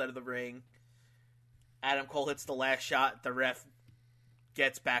 rolls out of the ring. Adam Cole hits the last shot. The ref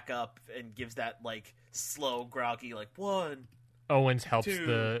gets back up and gives that slow, groggy one. Owens helps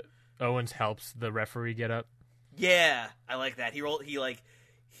the referee get up. Yeah, I like that. He's like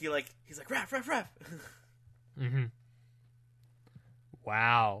ref. Mm-hmm.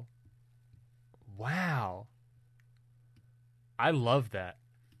 Wow. I love that.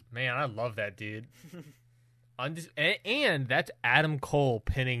 Man, I love that, dude. And that's Adam Cole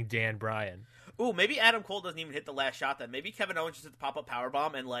pinning Dan Bryan. Ooh, maybe Adam Cole doesn't even hit the last shot then. Maybe Kevin Owens just hit the pop-up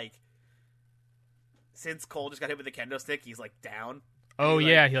powerbomb and since Cole just got hit with the kendo stick, he's down. Oh,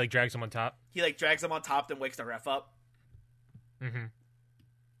 yeah, he drags him on top. He drags him on top, then wakes the ref up. Mm-hmm.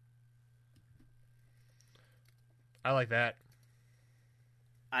 I like that.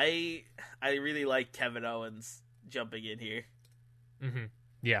 I really like Kevin Owens jumping in here. Mm-hmm.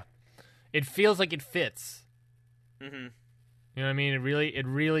 Yeah. It feels like it fits. Mm-hmm. You know what I mean? It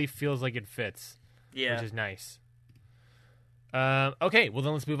really feels like it fits. Yeah. Which is nice. Okay, well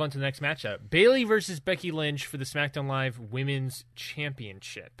then let's move on to the next matchup. Bayley versus Becky Lynch for the SmackDown Live Women's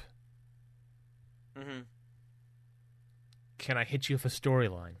Championship. Mm-hmm. Can I hit you with a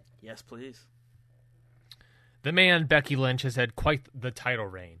storyline? Yes, please. The man, Becky Lynch, has had quite the title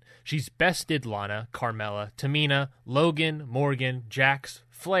reign. She's bested Lana, Carmella, Tamina, Logan, Morgan, Jax,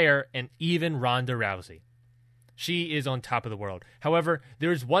 Flair, and even Ronda Rousey. She is on top of the world. However,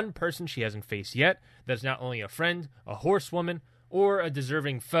 there is one person she hasn't faced yet that's not only a friend, a horsewoman, or a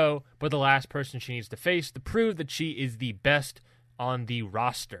deserving foe, but the last person she needs to face to prove that she is the best on the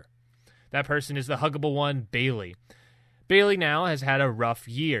roster. That person is the huggable one, Bayley. Bayley now has had a rough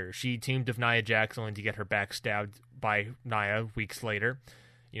year. She teamed with Nia Jax only to get her back stabbed by Nia weeks later.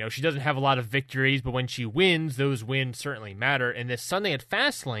 She doesn't have a lot of victories, but when she wins, those wins certainly matter. And this Sunday at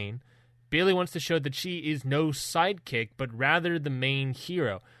Fastlane, Bayley wants to show that she is no sidekick, but rather the main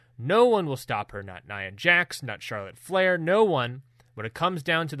hero. No one will stop her, not Nia Jax, not Charlotte Flair, no one. When it comes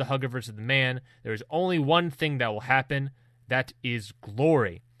down to the hugger versus the man, there is only one thing that will happen. That is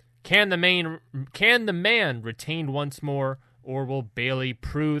glory. Can the man retain once more, or will Bayley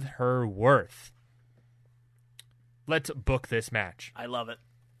prove her worth? Let's book this match. I love it.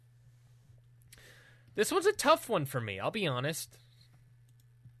 This one's a tough one for me, I'll be honest.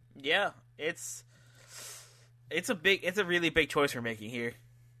 Yeah, it's a really big choice we're making here.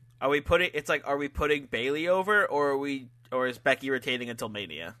 Are we putting Bayley over, or is Becky retaining until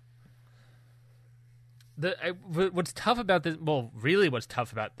Mania? What's tough about this? Well, really, what's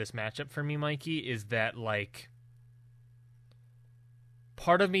tough about this matchup for me, Mikey, is that like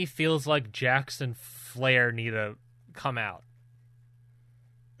part of me feels like Jackson Flair need to come out,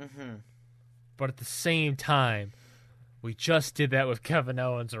 but at the same time, we just did that with Kevin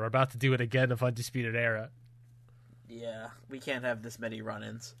Owens, and we're about to do it again with Undisputed Era. Yeah, we can't have this many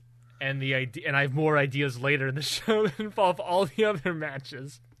run-ins. And I have more ideas later in the show that involve all the other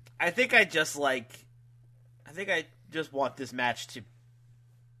matches. I think I just want this match to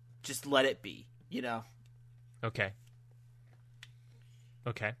just let it be, you know? Okay.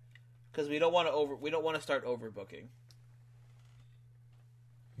 Because we don't want to start overbooking.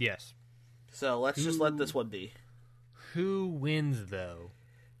 Yes. So let's just let this one be. Who wins though?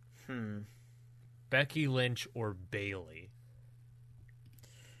 Becky Lynch or Bayley?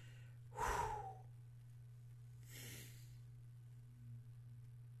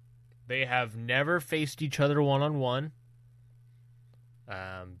 They have never faced each other one-on-one.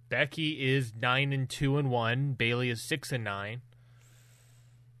 Becky is 9-2-1. Bayley is 6-9.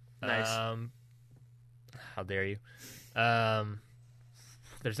 Nice. How dare you?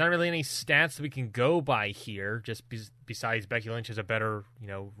 There's not really any stats we can go by here, just besides Becky Lynch has a better,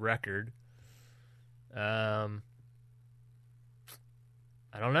 record. I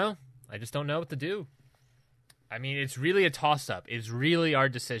don't know. I just don't know what to do. I mean, it's really a toss-up. It's really our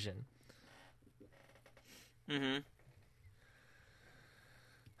decision.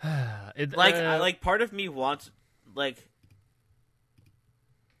 Part of me wants, I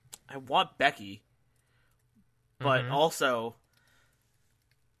want Becky, but also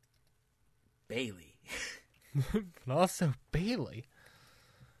Bayley.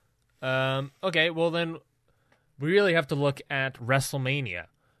 Okay, well then, we really have to look at WrestleMania.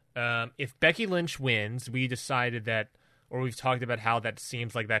 If Becky Lynch wins, we decided that, or we've talked about how that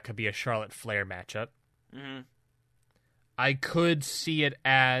seems like that could be a Charlotte Flair matchup. I could see it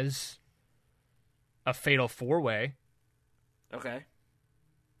as a fatal 4-way. Okay.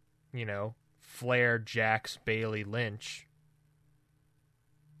 Flair, Jax, Bayley, Lynch.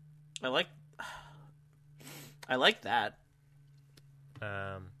 I like that.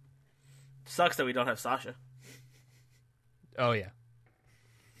 Sucks that we don't have Sasha. Oh, yeah.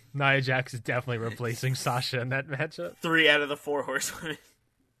 Nia Jax is definitely replacing Sasha in that matchup. 3 out of the 4 horsewomen.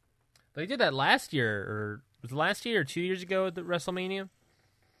 They did that last year, or was it last year or 2 years ago at the WrestleMania? I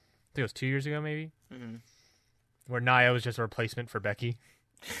think it was 2 years ago, maybe. Where Nia was just a replacement for Becky.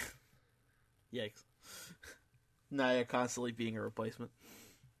 Yikes. Nia constantly being a replacement.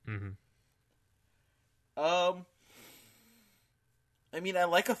 I mean, I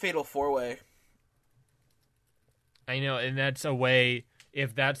like a fatal 4-way. I know, and that's a way.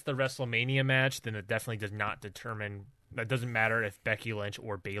 If that's the WrestleMania match, then it definitely does not determine. That doesn't matter if Becky Lynch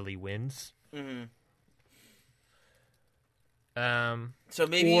or Bayley wins. So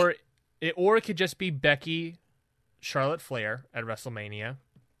maybe, or it could just be Becky, Charlotte Flair at WrestleMania.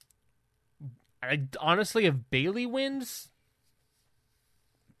 Honestly, if Bayley wins,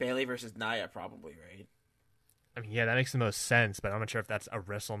 Bayley versus Nia, probably, right? I mean, yeah, that makes the most sense, but I'm not sure if that's a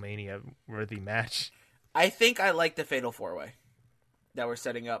WrestleMania-worthy match. I think I like the Fatal 4-Way that we're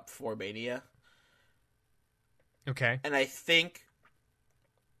setting up for Mania. Okay. And I think...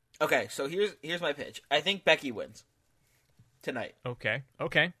 Okay, so here's my pitch. I think Becky wins tonight. Okay.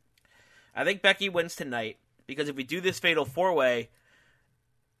 I think Becky wins tonight, because if we do this Fatal 4-Way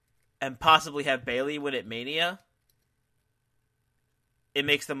and possibly have Bayley win at Mania, it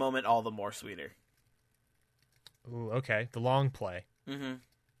makes the moment all the more sweeter. Ooh, okay. The long play.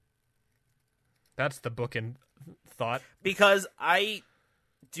 That's the booking thought. Because I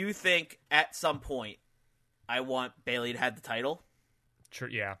do think at some point I want Bayley to have the title. Sure,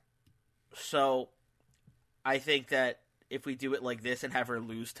 yeah. So I think that if we do it like this and have her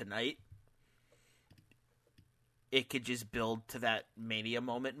lose tonight, it could just build to that Mania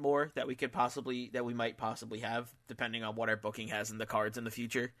moment more that we might possibly have, depending on what our booking has in the cards in the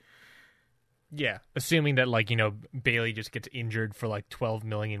future. Yeah, assuming that, Bayley just gets injured for, 12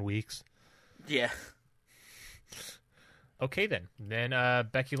 million weeks. Yeah. Okay, then. Then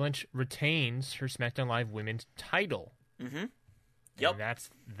Becky Lynch retains her SmackDown Live Women's title. Yep. And that's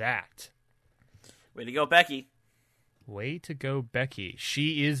that. Way to go, Becky. Way to go, Becky.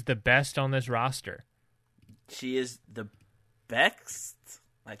 She is the best on this roster. She is the best?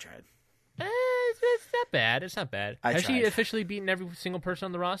 I tried. It's not bad. It's not bad. Has tried. She officially beaten every single person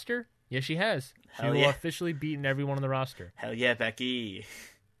on the roster? Yes, she has. She will officially beaten everyone on the roster. Hell yeah, Becky.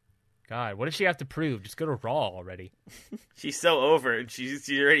 God, what does she have to prove? Just go to Raw already. She's so over, and she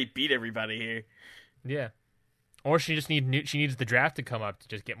already beat everybody here. Yeah. Or she just needs the draft to come up to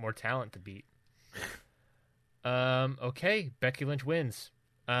just get more talent to beat. Okay, Becky Lynch wins.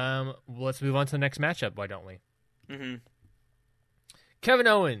 Let's move on to the next matchup, why don't we? Mm-hmm. Kevin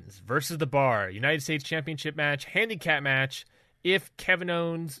Owens versus The Bar, United States Championship match, handicap match. If Kevin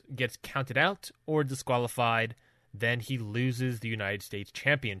Owens gets counted out or disqualified, then he loses the United States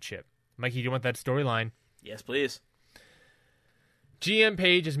Championship. Mikey, do you want that storyline? Yes, please. GM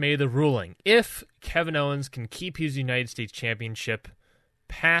Page has made the ruling. If Kevin Owens can keep his United States Championship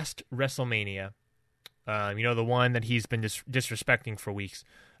past WrestleMania, the one that he's been disrespecting for weeks,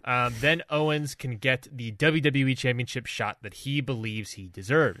 then Owens can get the WWE Championship shot that he believes he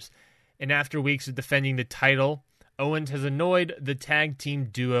deserves. And after weeks of defending the title, Owens has annoyed the tag team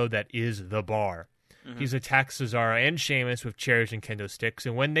duo that is The Bar. Mm-hmm. He's attacked Cesaro and Sheamus with chairs and kendo sticks,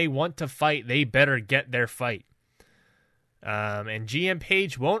 and when they want to fight, they better get their fight. And GM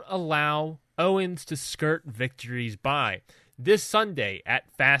Page won't allow Owens to skirt victories by. This Sunday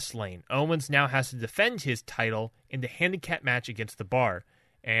at Fastlane, Owens now has to defend his title in the handicap match against The Bar.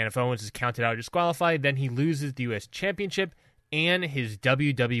 And if Owens is counted out or disqualified, then he loses the U.S. Championship and his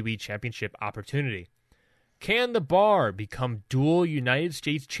WWE Championship opportunity. Can The Bar become dual United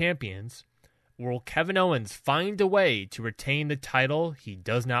States champions, or will Kevin Owens find a way to retain the title he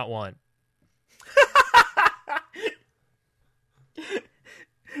does not want?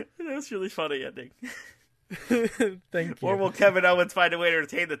 That's really funny ending. Thank you. Or will Kevin Owens find a way to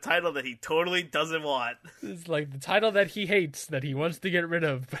retain the title that he totally doesn't want? It's like the title that he hates, that he wants to get rid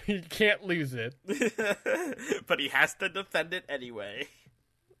of, but he can't lose it. But he has to defend it anyway.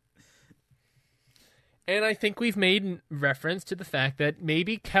 And I think we've made reference to the fact that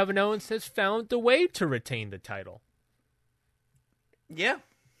maybe Kevin Owens has found a way to retain the title. Yeah.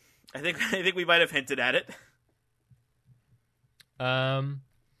 I think we might have hinted at it.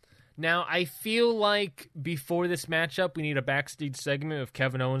 Now, I feel like before this matchup, we need a backstage segment of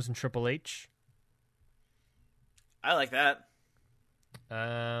Kevin Owens and Triple H. I like that.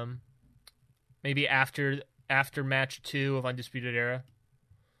 Maybe after match 2 of Undisputed Era.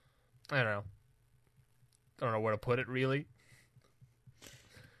 I don't know where to put it, really.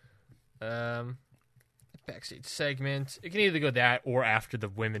 Backstage segment. It can either go that or after the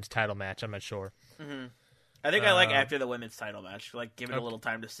women's title match. I'm not sure. Mm-hmm. I think I like after the women's title match. Like, give it a little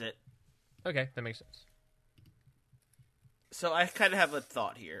time to sit. Okay, that makes sense. So I kind of have a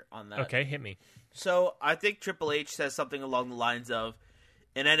thought here on that. Okay, hit me. So I think Triple H says something along the lines of,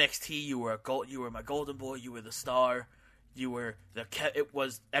 "In NXT, you were my golden boy. You were the star. You were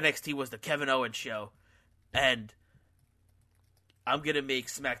NXT was the Kevin Owens show, and I'm gonna make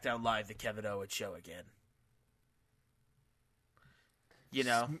SmackDown Live the Kevin Owens show again." You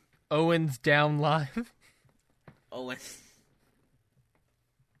know, Owens down live. Owens.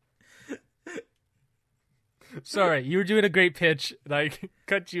 Sorry, you were doing a great pitch, and I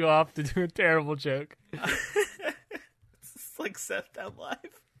cut you off to do a terrible joke. It's like SmackDown Live.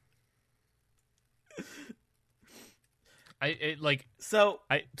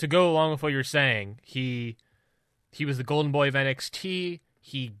 To go along with what you're saying, he was the golden boy of NXT.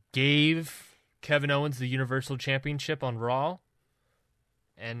 He gave Kevin Owens the Universal Championship on Raw,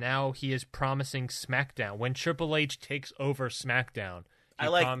 and now he is promising SmackDown. When Triple H takes over SmackDown, he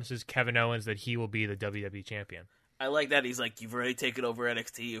promises Kevin Owens that he will be the WWE champion. I like that. He's like, you've already taken over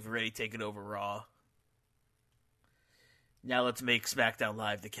NXT. You've already taken over Raw. Now let's make SmackDown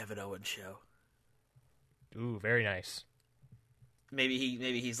Live the Kevin Owens show. Ooh, very nice. Maybe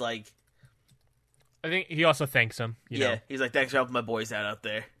he's like... I think he also thanks him. You know? He's like, thanks for helping my boys out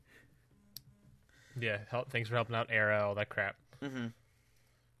there. Yeah, thanks for helping out Era, all that crap. Mm-hmm.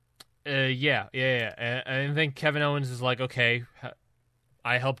 Yeah. And I think Kevin Owens is like, okay,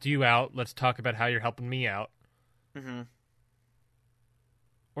 I helped you out. Let's talk about how you're helping me out. Mm-hmm.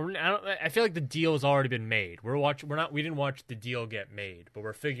 I feel like the deal has already been made. We didn't watch the deal get made, but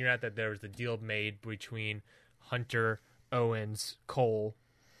we're figuring out that there was the deal made between Hunter, Owens, Cole,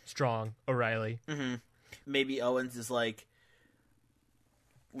 Strong, O'Reilly. Mm-hmm. Maybe Owens is like,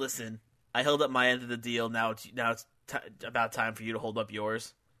 listen, I held up my end of the deal. Now it's about time for you to hold up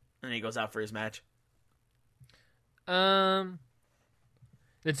yours. And he goes out for his match.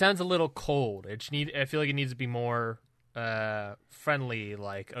 It sounds a little cold. I feel like it needs to be more friendly.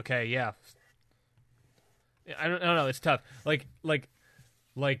 Like, okay, yeah. I don't know. It's tough.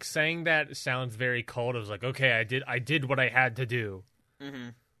 Like saying that sounds very cold. It was like, okay, I did what I had to do. Mm-hmm.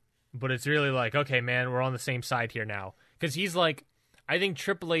 But it's really like, okay, man, we're on the same side here now. Because he's like, I think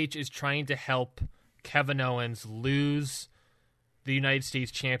Triple H is trying to help Kevin Owens lose the United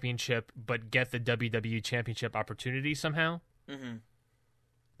States Championship, but get the WWE Championship opportunity somehow. Mm-hmm.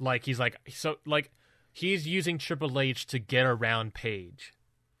 Like, he's using Triple H to get around Page.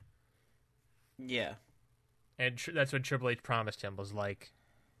 Yeah. And that's what Triple H promised him, was like,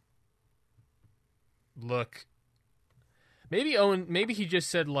 look, maybe he just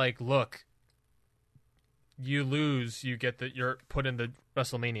said, like, look, you lose, you're put in the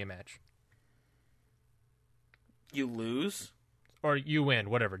WrestleMania match. You lose? Or you win,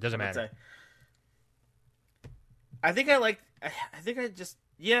 whatever, doesn't matter. I think I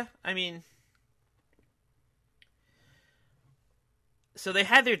mean, so they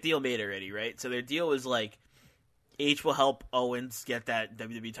had their deal made already, right? So their deal was like, H will help Owens get that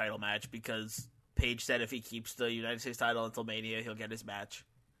WWE title match because Page said if he keeps the United States title until Mania, he'll get his match.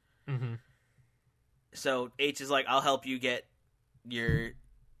 Mm-hmm. So H is like, I'll help you get your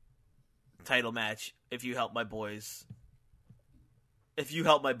title match if you help my boys. If you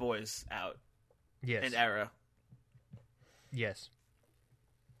help my boys out. Yes. In Era. Yes.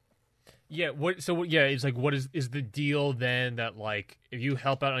 Yeah. It's like, what is the deal then that, like, if you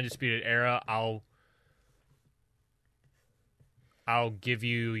help out Undisputed Era, I'll give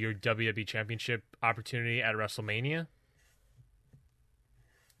you your WWE Championship opportunity at WrestleMania?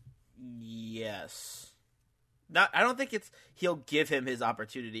 Yes. I don't think it's he'll give him his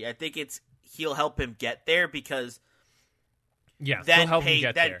opportunity. I think it's he'll help him get there because then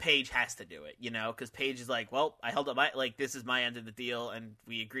Page has to do it, because Page is like, well, I held up this is my end of the deal, and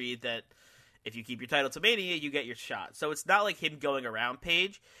we agreed that if you keep your title to Mania, you get your shot. So it's not like him going around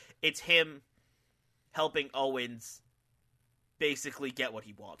Page. It's him helping Owens basically get what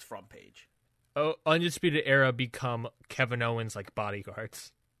he wants from Page. Oh, Undisputed Era become Kevin Owens like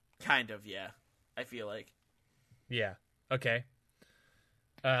bodyguards. Kind of, yeah. I feel like. Yeah. Okay.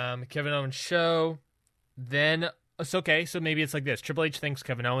 Kevin Owens show. Then it's okay. So maybe it's like this: Triple H thinks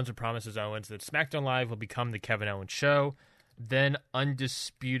Kevin Owens and promises Owens that SmackDown Live will become the Kevin Owens show. Then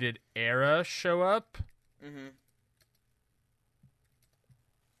Undisputed Era show up.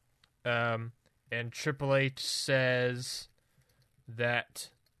 Mm-hmm. And Triple H says that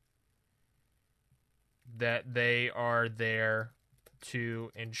they are there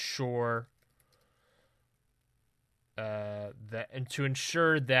to ensure that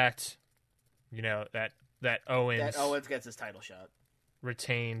Owens gets his title shot,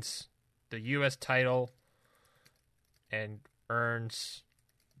 retains the U.S. title, and earns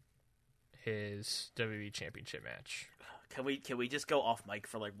his WWE Championship match. Can we just go off mic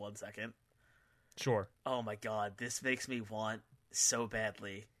for like 1 second? Sure. Oh my god, this makes me want so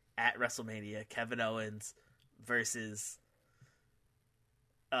badly at WrestleMania Kevin Owens versus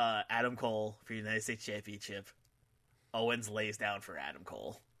Adam Cole for United States Championship. Owens lays down for Adam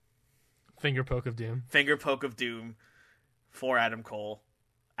Cole. Finger poke of doom. Finger poke of doom for Adam Cole.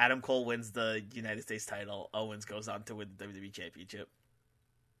 Adam Cole wins the United States title. Owens goes on to win the WWE Championship.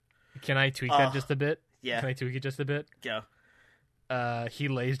 Can I tweak that just a bit? Yeah. Can I tweak it just a bit? Go. He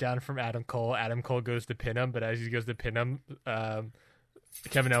lays down from Adam Cole. Adam Cole goes to pin him, but as he goes to pin him,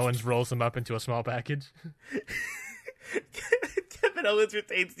 Kevin Owens rolls him up into a small package. Kevin Owens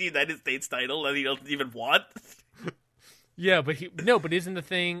retains the United States title that he doesn't even want. Yeah, but isn't the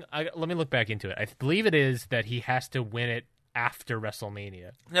thing? Let me look back into it. I believe it is that he has to win it after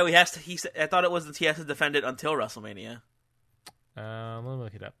WrestleMania. No, he has to. I thought it was that he has to defend it until WrestleMania. Let me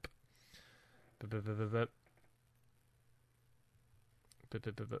look it up.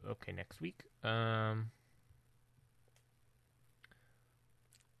 Okay, next week.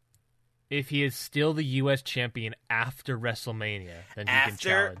 If he is still the U.S. champion after WrestleMania, then he can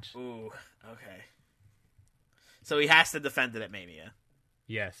challenge. Ooh, okay. So he has to defend it at Mania.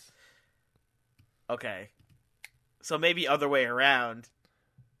 Yes. Okay. So maybe other way around.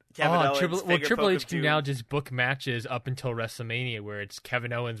 Triple H can now just book matches up until WrestleMania where it's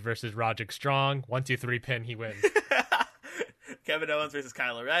Kevin Owens versus Roderick Strong. 1, 2, 3 pin, he wins. Kevin Owens versus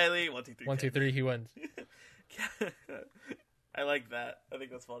Kyle O'Reilly. 1, 2, 3. 1, 2, 3, he wins. I like that. I think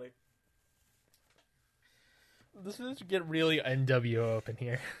that's funny. This is get really NWO up in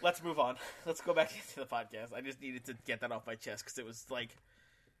here. Let's move on. Let's go back into the podcast. I just needed to get that off my chest because it was like,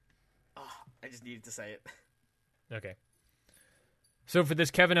 I just needed to say it. Okay. So for this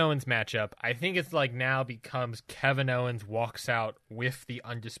Kevin Owens matchup, I think it's like now becomes Kevin Owens walks out with the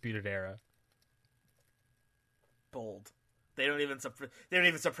Undisputed Era. Bold. They don't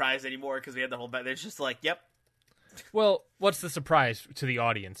even surprise anymore because we had the whole bet. They're just like, yep. Well, what's the surprise to the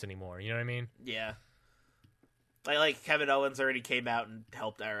audience anymore? You know what I mean? Yeah. Like Kevin Owens already came out and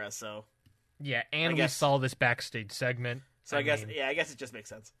helped Era, so yeah, and we saw this backstage segment. So I guess it just makes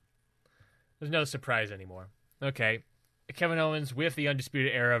sense. There's no surprise anymore. Okay. Kevin Owens with the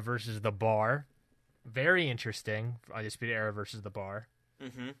Undisputed Era versus The Bar. Very interesting. Undisputed Era versus The Bar.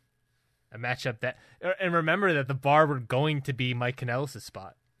 Mm-hmm. A matchup that... And remember that The Bar were going to be Mike Kanellis'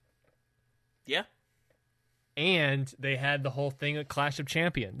 spot. Yeah. And they had the whole thing at Clash of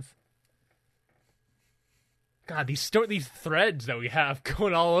Champions. God, these threads that we have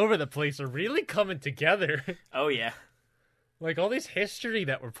going all over the place are really coming together. Oh, yeah. Like, all this history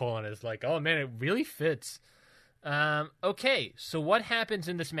that we're pulling is like, oh, man, it really fits. Okay, so what happens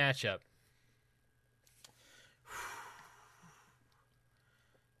in this matchup?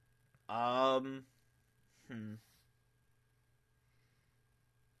 I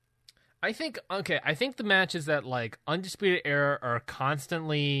think the matches that, like, Undisputed Era are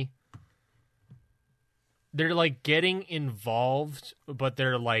constantly... They're, like, getting involved, but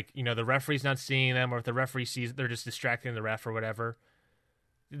they're, like, you know, the referee's not seeing them, or if the referee sees, they're just distracting the ref or whatever.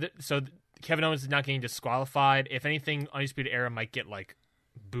 So Kevin Owens is not getting disqualified. If anything, Undisputed Era might get, like,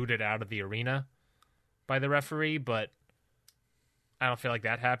 booted out of the arena by the referee, but I don't feel like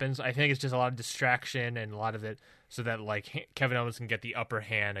that happens. I think it's just a lot of distraction and a lot of it so that, like, Kevin Owens can get the upper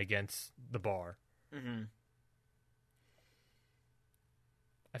hand against the Bar. Mm-hmm.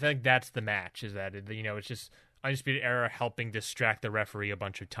 I feel like that's the match, is that, you know, it's just Undisputed Era helping distract the referee a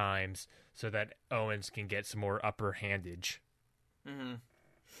bunch of times so that Owens can get some more upper handage. Mm-hmm.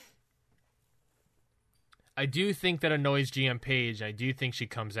 I do think that annoys GM Paige. I do think she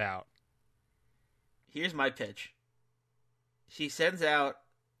comes out. Here's my pitch. She sends out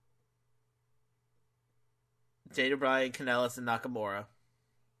Daniel Bryan, Kanellis, and Nakamura.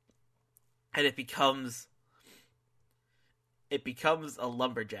 And it becomes a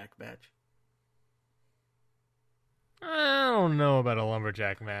lumberjack match. I don't know about a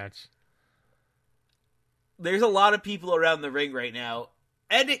lumberjack match. There's a lot of people around the ring right now,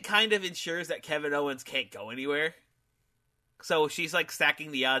 and it kind of ensures that Kevin Owens can't go anywhere. So she's, like,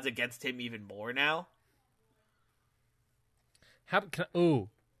 stacking the odds against him even more now.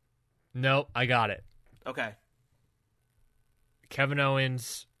 Nope, I got it. Okay. Kevin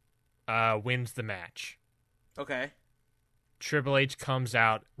Owens wins the match. Okay. Triple H comes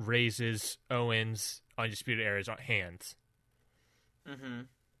out, raises Owens' Undisputed Era's hands. Mm-hmm.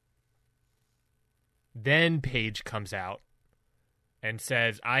 Then Paige comes out and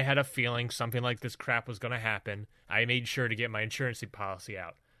says, I had a feeling something like this crap was going to happen. I made sure to get my insurance policy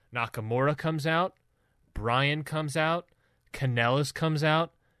out. Nakamura comes out. Bryan comes out. Kanellis comes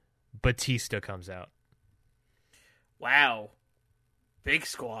out. Batista comes out. Wow. Big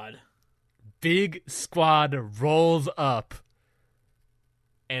squad. Big squad rolls up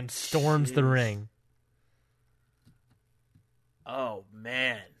and storms the ring. Oh,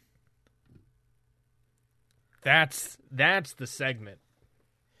 man. That's the segment.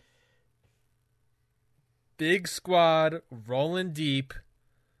 Big squad rolling deep.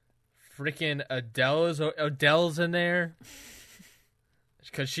 Freaking Adele's in there.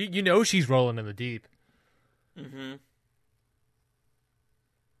 Because she's rolling in the deep. Mm-hmm.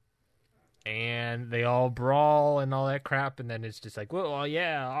 And they all brawl and all that crap, and then it's just like, well,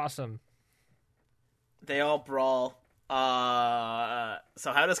 yeah, awesome. They all brawl. So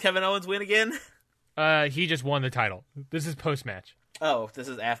how does Kevin Owens win again? He just won the title. This is post-match. Oh, this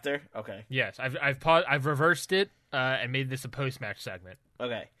is after? Okay. Yes, I've reversed it and made this a post-match segment.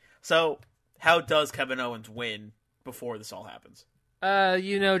 Okay. So how does Kevin Owens win before this all happens?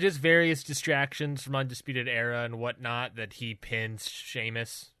 Just various distractions from Undisputed Era and whatnot that he pins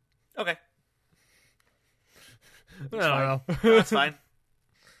Sheamus. Okay. I don't know. That's fine.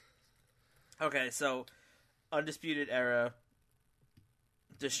 Okay, so Undisputed Era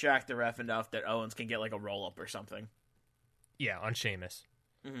distract the ref enough that Owens can get like a roll up or something. Yeah, on Sheamus.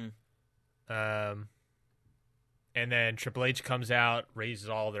 Mm-hmm. And then Triple H comes out, raises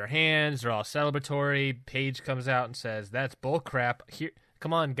all their hands. They're all celebratory. Paige comes out and says, "That's bullcrap. Here,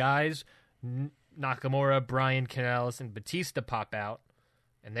 come on, guys." Nakamura, Bryan, Kanellis, and Batista pop out,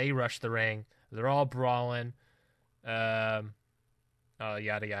 and they rush the ring. They're all brawling. Yada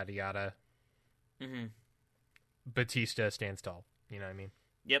yada yada. Mm-hmm. Batista stands tall. You know what I mean?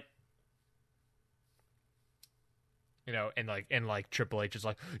 Yep. And like Triple H is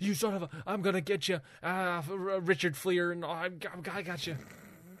like, "You son of a, I'm gonna get you, Richard Fliehr, and I got you."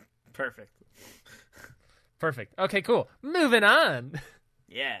 Perfect. Okay, cool. Moving on.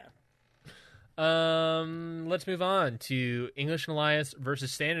 Yeah. Let's move on to English and Elias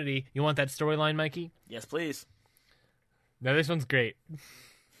versus Sanity. You want that storyline, Mikey? Yes, please. No, this one's great.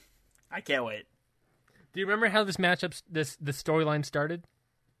 I can't wait. Do you remember how this storyline started?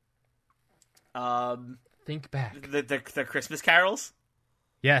 Think back. The Christmas carols?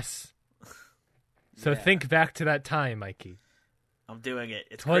 Yes. So Yeah. Think back to that time, Mikey. I'm doing it.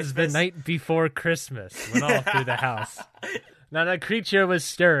 It's 'Twas Christmas. the night before Christmas, went all through the house. Not a creature was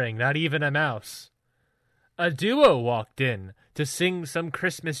stirring, not even a mouse. A duo walked in to sing some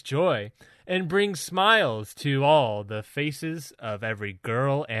Christmas joy and bring smiles to all the faces of every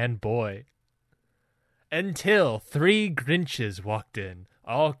girl and boy. Until 3 Grinches walked in,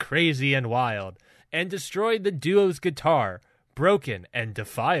 all crazy and wild, and destroyed the duo's guitar, broken and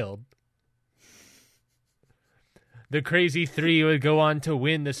defiled. The Crazy 3 would go on to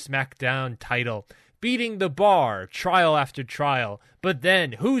win the SmackDown title, beating the Bar trial after trial. But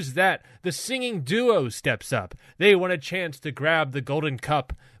then, who's that? The singing duo steps up. They want a chance to grab the golden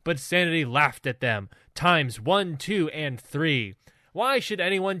cup, but Sanity laughed at them, times 1, 2, and 3. Why should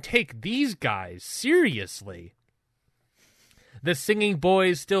anyone take these guys seriously? The singing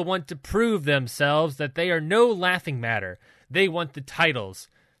boys still want to prove themselves that they are no laughing matter. They want the titles,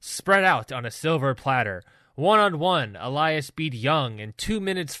 spread out on a silver platter. 1-on-1, Elias beat Young in 2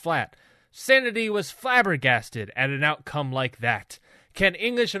 minutes flat. Sanity was flabbergasted at an outcome like that. Can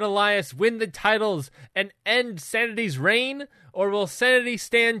English and Elias win the titles and end Sanity's reign? Or will Sanity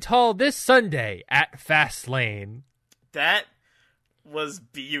stand tall this Sunday at Fastlane? That was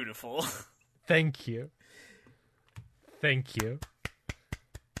beautiful. Thank you. Thank you.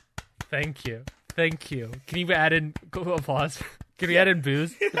 Thank you. Thank you. Can you add in applause? Can we add in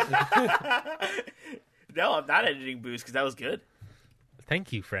booze? No, I'm not editing booze because that was good.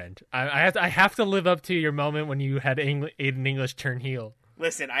 Thank you, friend. I have to live up to your moment when you had Aiden English turn heel.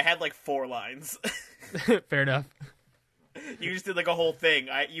 Listen, I had like 4 lines. Fair enough. You just did like a whole thing.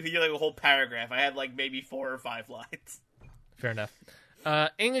 You did like a whole paragraph. I had like maybe 4 or 5 lines. Fair enough.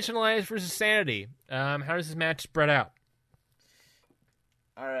 English and Elias versus Sanity. How does this match spread out?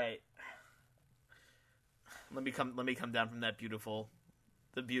 All right. Let me come down from the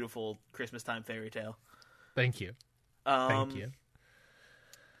beautiful Christmas time fairy tale. Thank you. Thank you.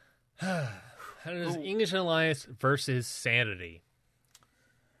 How does English and Elias versus Sanity?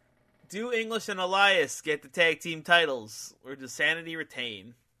 Do English and Elias get the tag team titles, or does Sanity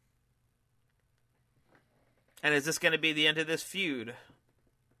retain? And is this going to be the end of this feud?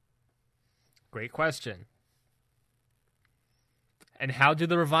 Great question. And how do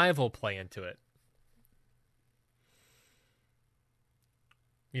the Revival play into it?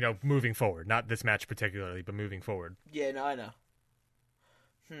 You know, moving forward. Not this match particularly, but moving forward. Yeah, no, I know.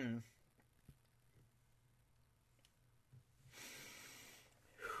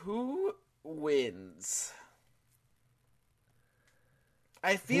 Who wins?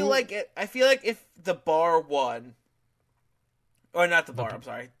 I feel like if the Bar won, or not the Bar, I'm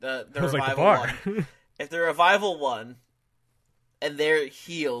sorry, the Revival won. If the Revival won, and they're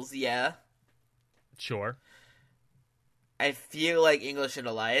heels, yeah. Sure. I feel like English and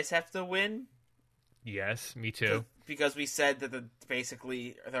Elias have to win. Yes, me too. Because we said that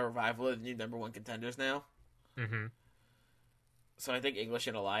basically the Revival are the new number 1 contenders now. Mm-hmm. So I think English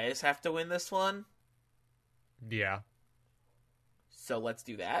and Elias have to win this one. Yeah. So let's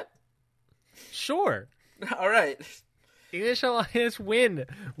do that. Sure. All right. English and Elias win.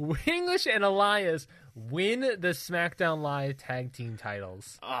 English and Elias win the SmackDown Live tag team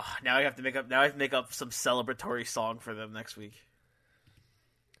titles. Oh, now I have to make up some celebratory song for them next week.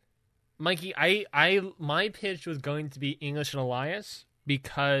 Mikey, my pitch was going to be English and Elias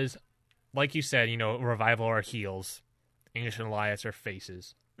because, like you said, you know, Revival are heels. English and Elias are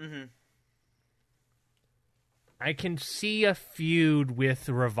faces. Mm-hmm. I can see a feud with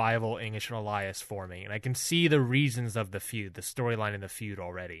Revival, English and Elias forming, and I can see the reasons of the feud, the storyline in the feud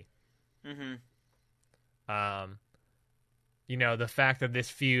already. Mm-hmm. You know, the fact that this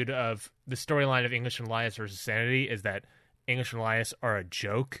feud of the storyline of English and Elias versus Sanity is that English and Elias are a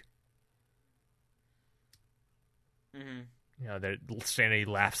joke. Mm-hmm. You know, that Sanity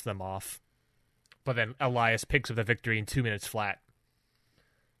laughs them off. But then Elias picks up the victory in 2 minutes flat.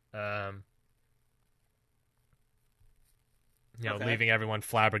 You know, leaving everyone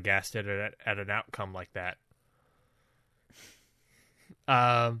flabbergasted at an outcome like that.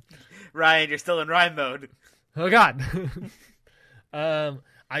 Ryan, you're still in rhyme mode. Oh, God.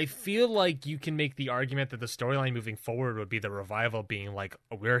 I feel like you can make the argument that the storyline moving forward would be the Revival being like,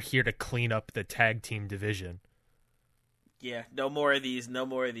 we're here to clean up the tag team division. Yeah, no more of these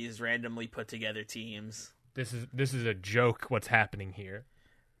randomly put together teams. This is a joke what's happening here.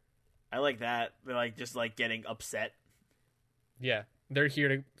 I like that. They're like just like getting upset. Yeah, they're here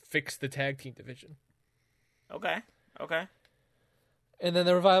to fix the tag team division. Okay. And then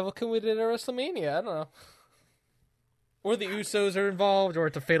the Revival can win it at WrestleMania. I don't know. Or the Usos are involved, or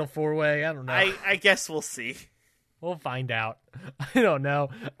it's a fatal 4-way. I don't know. I guess we'll see. We'll find out. I don't know.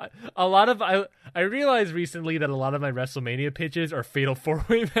 I realized recently that a lot of my WrestleMania pitches are fatal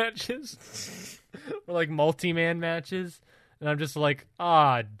 4-way matches. Or like multi-man matches. And I'm just like,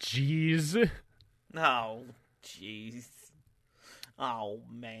 jeez. Oh, jeez. Oh,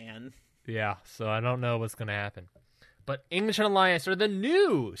 man. Yeah, so I don't know what's going to happen. But English and Elias are the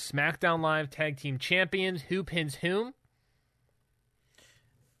new SmackDown Live Tag Team Champions. Who pins whom?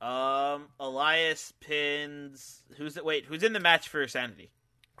 Elias pins... Who's in the match for Sanity?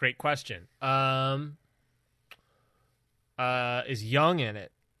 Great question. Is Young in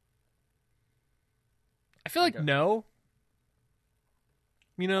it? I feel like no.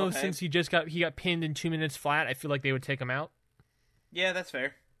 You know, Okay. since he got pinned in 2 minutes flat, I feel like they would take him out. Yeah, that's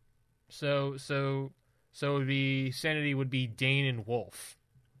fair. So it would be Sanity would be Dane and Wolf.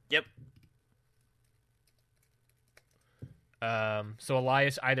 Yep. So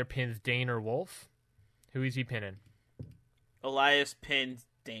Elias either pins Dane or Wolf. Who is he pinning? Elias pins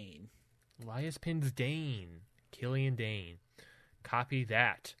Dane. Elias pins Dane. Killian Dane. Copy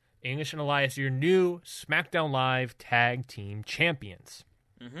that. English and Elias are your new SmackDown Live Tag Team Champions.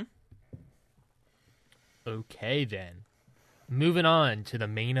 Mm-hmm. Okay, then. Moving on to the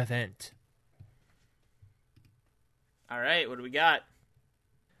main event. All right, what do we got?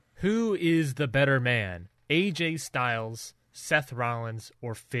 Who is the better man? AJ Styles, Seth Rollins,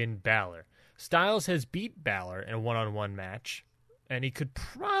 or Finn Balor? Styles has beat Balor in a one-on-one match, and he could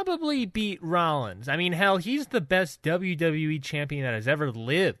probably beat Rollins. I mean, hell, he's the best WWE champion that has ever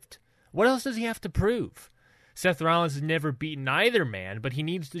lived. What else does he have to prove? Seth Rollins has never beaten either man, but he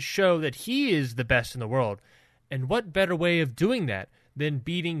needs to show that he is the best in the world. And what better way of doing that than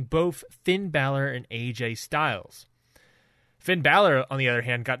beating both Finn Balor and AJ Styles? Finn Balor, on the other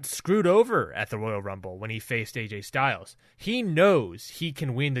hand, got screwed over at the Royal Rumble when he faced AJ Styles. He knows he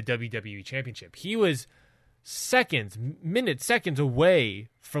can win the WWE Championship. He was seconds away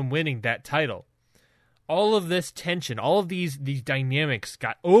from winning that title. All of this tension, all of these dynamics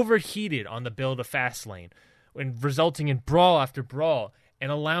got overheated on the build of Fastlane, and resulting in brawl after brawl,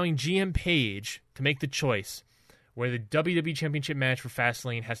 and allowing GM Page to make the choice where the WWE Championship match for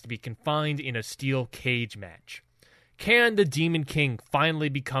Fastlane has to be confined in a steel cage match. Can the Demon King finally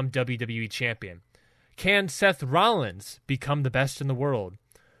become WWE Champion? Can Seth Rollins become the best in the world?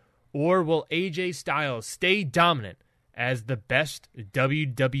 Or will AJ Styles stay dominant as the best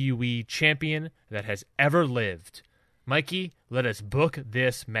WWE Champion that has ever lived? Mikey, let us book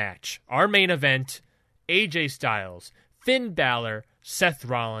this match. Our main event, AJ Styles, Finn Balor, Seth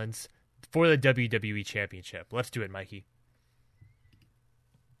Rollins for the WWE Championship. Let's do it, Mikey.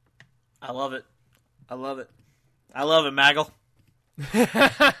 I love it. I love it. I love it, Maggle.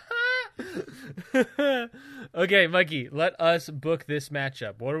 Okay, Mikey, let us book this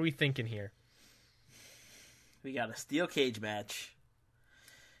matchup. What are we thinking here? We got a steel cage match.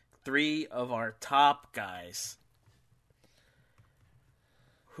 3 of our top guys.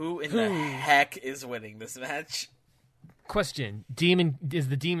 Who in the heck is winning this match? Question: is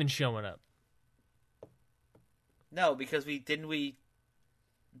the Demon showing up? No, because we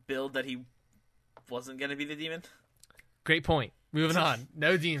build that he wasn't going to be the Demon? Great point. Moving on.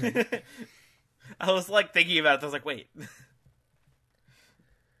 No Demon. I was like thinking about it. I was like, wait.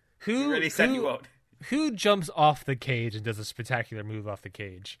 You already said you won't. Who jumps off the cage and does a spectacular move off the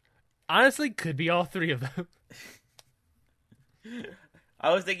cage? Honestly, could be all 3 of them.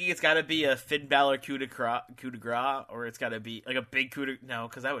 I was thinking it's got to be a Finn Balor coup de grace, or it's got to be like a big coup de... No,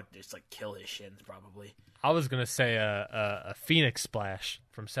 because that would just like kill his shins, probably. I was going to say a Phoenix Splash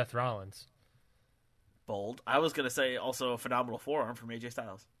from Seth Rollins. Bold. I was going to say also a phenomenal forearm from AJ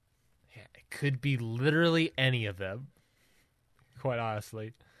Styles. Yeah, it could be literally any of them, quite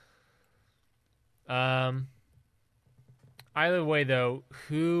honestly. Either way, though,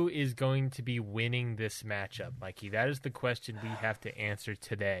 who is going to be winning this matchup, Mikey? That is the question we have to answer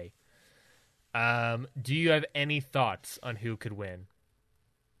today. Do you have any thoughts on who could win?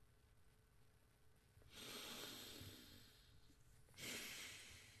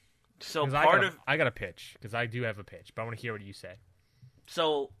 So I got a pitch, because I do have a pitch, but I want to hear what you say.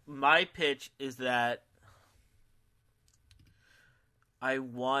 So my pitch is that I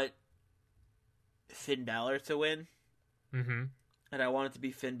want Finn Balor to win. Mm-hmm. And I want it to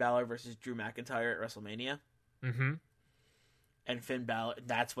be Finn Balor versus Drew McIntyre at WrestleMania. Mm-hmm. And Finn Balor,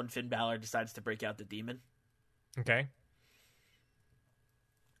 that's when Finn Balor decides to break out the Demon. Okay.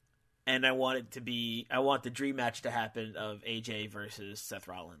 And I want the dream match to happen of AJ versus Seth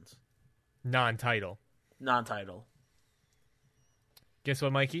Rollins. Non-title. Non-title. Guess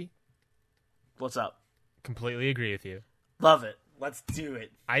what, Mikey? What's up? Completely agree with you. Love it. Let's do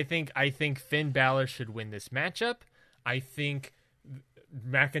it. I think Finn Balor should win this matchup. I think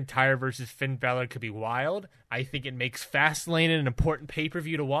McIntyre versus Finn Balor could be wild. I think it makes Fastlane an important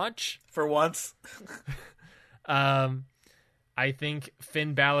pay-per-view to watch. For once. I think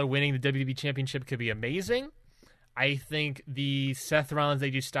Finn Balor winning the WWE Championship could be amazing. I think the Seth Rollins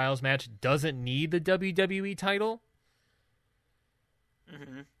AJ Styles match doesn't need the WWE title.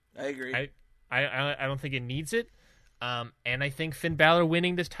 Mm-hmm. I agree. I don't think it needs it. And I think Finn Balor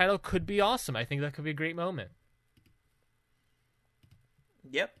winning this title could be awesome. I think that could be a great moment.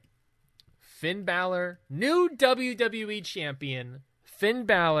 Yep. Finn Balor, new WWE champion. Finn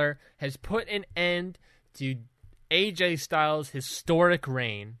Balor has put an end to AJ Styles' historic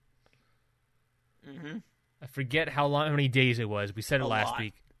reign. Mm-hmm. I forget how many days it was. We said it last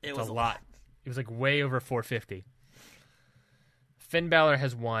week. It was a lot. It was like way over 450. Finn Balor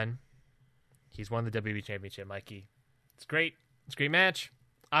has won. He's won the WWE Championship, Mikey. It's great. It's a great match.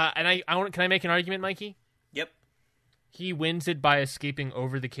 And can I make an argument, Mikey? Yep. He wins it by escaping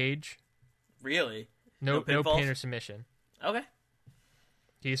over the cage. Really? No pin or submission. Okay.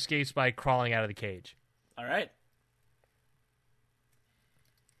 He escapes by crawling out of the cage. All right.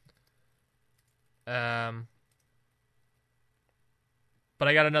 But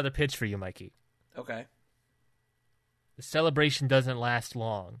I got another pitch for you, Mikey. Okay. The celebration doesn't last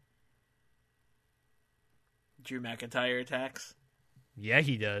long. Drew McIntyre attacks? Yeah,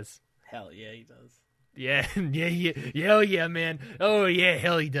 he does. Hell yeah, he does. Yeah, hell yeah, man. Oh yeah,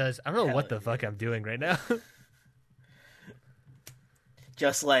 hell he does. I don't know what the fuck I'm doing right now.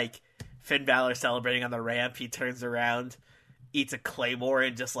 Just like Finn Balor celebrating on the ramp, he turns around, eats a claymore,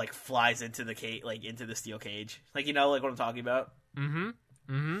 and just like flies into the into the steel cage. Like, you know, like what I'm talking about.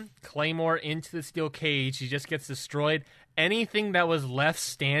 Claymore into the steel cage. He just gets destroyed. Anything that was left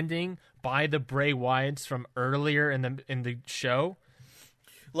standing by the Bray Wyatts from earlier in the show,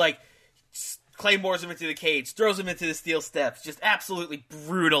 like claymores him into the cage, throws him into the steel steps, just absolutely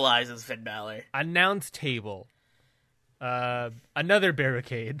brutalizes Finn Balor. Announce table, another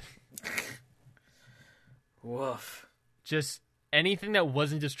barricade. Woof. Just anything that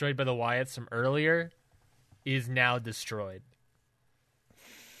wasn't destroyed by the Wyatts from earlier is now destroyed.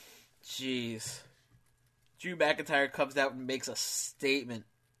 Jeez. Drew McIntyre comes out and makes a statement.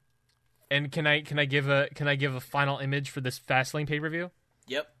 And can I give a final image for this Fastlane pay-per-view?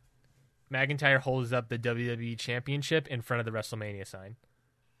 Yep. McIntyre holds up the WWE Championship in front of the WrestleMania sign.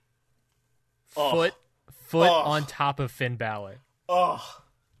 Foot on top of Finn Balor. Oh,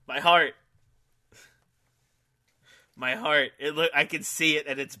 my heart. My heart. I can see it,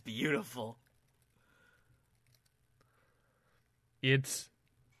 and it's beautiful. It's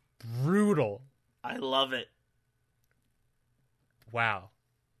brutal. I love it. Wow.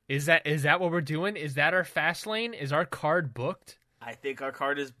 Is that what we're doing? Is that our Fastlane? Is our card booked? I think our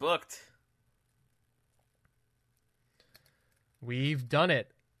card is booked. We've done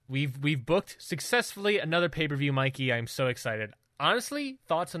it. We've booked successfully another pay-per-view, Mikey. I'm so excited. Honestly,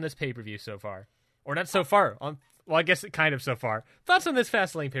 thoughts on this pay-per-view so far? Or not so far. Well, I guess kind of so far. Thoughts on this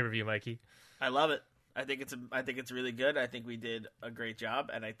Fastlane pay-per-view, Mikey? I love it. I think it's really good. I think we did a great job,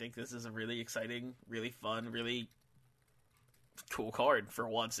 and I think this is a really exciting, really fun, really cool card for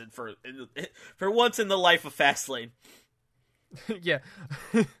once in the life of Fastlane. Yeah.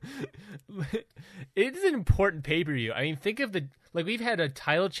 It's an important pay-per-view. I mean, think of we've had a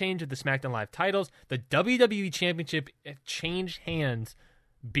title change of the SmackDown Live titles. The WWE Championship changed hands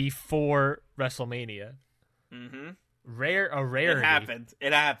before WrestleMania. Mm-hmm. A rarity.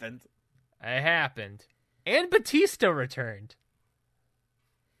 It happened. And Batista returned.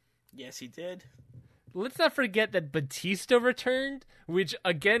 Yes, he did. Let's not forget that Batista returned, which,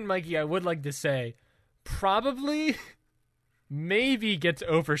 again, Mikey, I would like to say, probably, maybe gets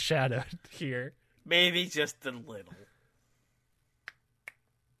overshadowed here. Maybe just a little.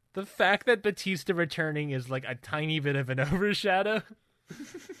 The fact that Batista returning is like a tiny bit of an overshadow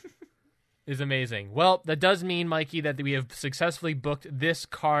is amazing. Well, that does mean, Mikey, that we have successfully booked this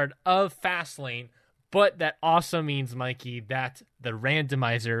card of Fastlane, but that also means, Mikey, that the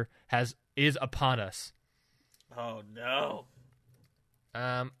randomizer is upon us. Oh, no.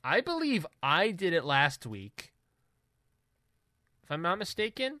 I believe I did it last week. If I'm not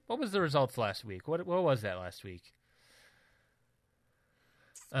mistaken, what was the results last week? What was that last week?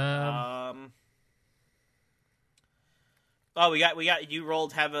 Oh, we got you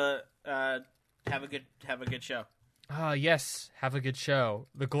rolled. Have a good show. Yes, have a good show.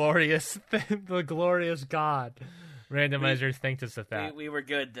 The glorious God randomizer thanked us with that. We were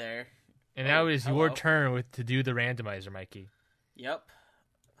good there. And now it is your turn to do the randomizer, Mikey. Yep.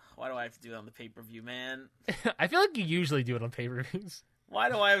 Why do I have to do it on the pay-per-view, man? I feel like you usually do it on pay-per-views. Why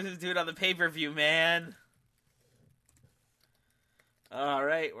do I have to do it on the pay-per-view, man? All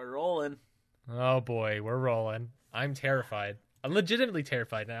right, we're rolling. Oh, boy, we're rolling. I'm terrified. I'm legitimately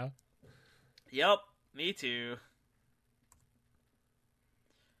terrified now. Yep, me too.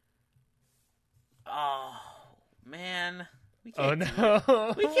 We Oh can't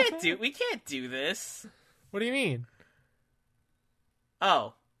no. we can't do this. What do you mean?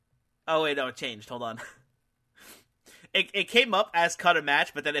 Oh wait, no, it changed. Hold on. It came up as cut a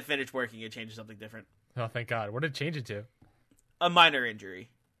match, but then it finished working. It changed to something different. Oh, thank God. What did it change it to? A minor injury.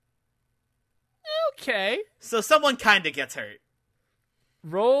 Okay. So someone kind of gets hurt.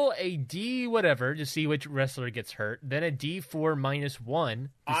 Roll a D whatever to see which wrestler gets hurt, then a D4 -1 to see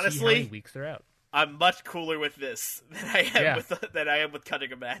Honestly, how many weeks they're out. I'm much cooler with this than I am with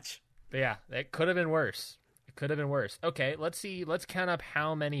cutting a match. But yeah, it could have been worse. It could have been worse. Okay, let's see. Let's count up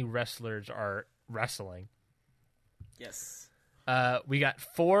how many wrestlers are wrestling. Yes. We got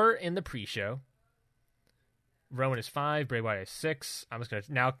 4 in the pre-show. Rowan is 5. Bray Wyatt is 6. I'm just going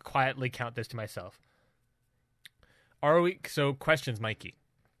to now quietly count this to myself. So questions, Mikey.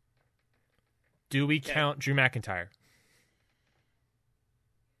 Do we count Drew McIntyre?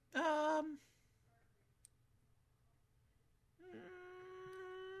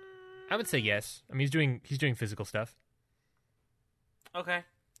 I would say yes. I mean, he's doing physical stuff. Okay.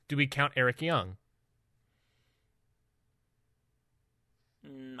 Do we count Eric Young?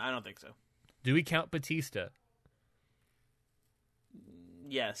 I don't think so. Do we count Batista?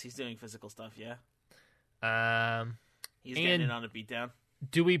 Yes, he's doing physical stuff, yeah. He's and getting in on a beatdown.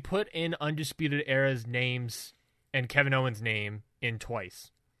 do we put in Undisputed Era's names and Kevin Owens' name in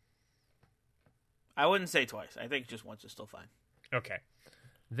twice? I wouldn't say twice. I think just once is still fine. Okay.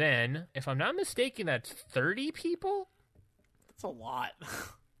 Then, if I'm not mistaken, that's 30 people? That's a lot.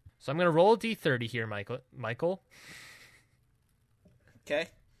 So I'm going to roll a D30 here, Michael. Okay.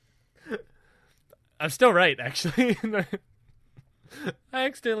 I'm still right, actually. I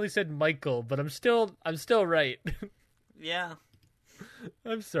accidentally said Michael, but I'm still right. Yeah.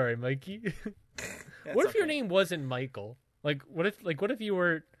 I'm sorry, Mikey. What if your name wasn't Michael? What if you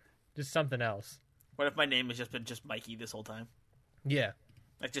were just something else? What if my name has just been just Mikey this whole time? Yeah.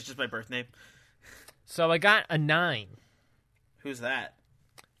 Like just my birth name? So I got a 9. Who's that?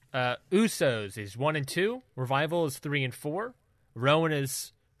 Usos is 1 and 2. Revival is 3 and 4. Rowan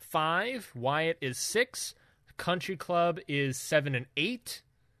is 5. Wyatt is 6. Country Club is 7 and 8.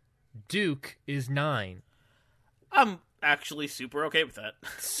 Duke is 9. I'm actually super okay with that.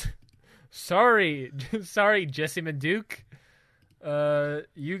 Sorry, Jesse Duke. You wow,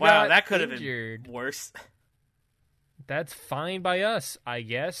 got that could injured. Have been worse. That's fine by us, I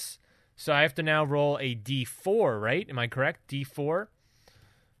guess. So I have to now roll a D4, right? Am I correct? D4.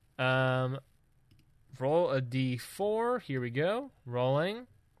 Roll a D4. Here we go. Rolling.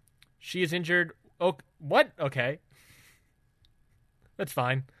 She is injured. Oh, what? Okay. That's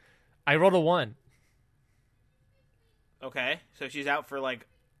fine. I rolled a 1. Okay, so she's out for like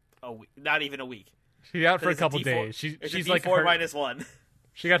a week, not even a week. She's out for a couple days. She's like D4 hurt. -1.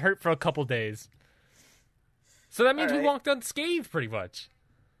 She got hurt for a couple days. So that means All we right. walked unscathed, pretty much.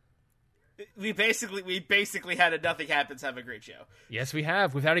 We basically had a Nothing Happens Have a Great Show. Yes, we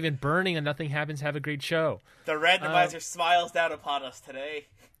have. Without even burning a Nothing Happens Have a Great Show. The randomizer smiles down upon us today.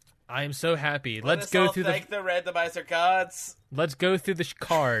 I am so happy. Let's go through thank the randomizer gods. Let's go through the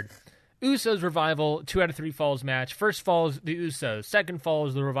card. Usos Revival, 2 out of 3 falls match. First fall is the Usos. Second fall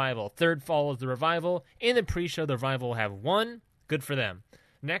is the Revival. Third fall is the Revival. In the pre-show, the Revival will have 1. Good for them.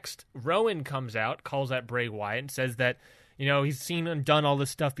 Next, Rowan comes out, calls out Bray Wyatt, and says that, he's seen and done all this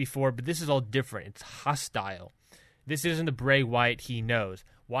stuff before, but this is all different. It's hostile. This isn't the Bray Wyatt he knows.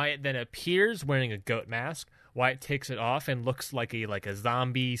 Wyatt then appears wearing a goat mask. Wyatt takes it off and looks like a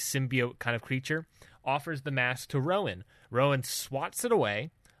zombie symbiote kind of creature. Offers the mask to Rowan. Rowan swats it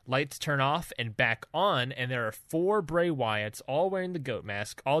away. Lights turn off and back on, and there are 4 Bray Wyatts, all wearing the goat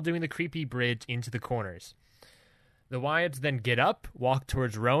mask, all doing the creepy bridge into the corners. The Wyatts then get up, walk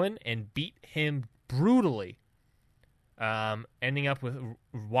towards Rowan, and beat him brutally, ending up with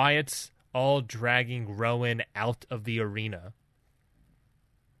Wyatts all dragging Rowan out of the arena.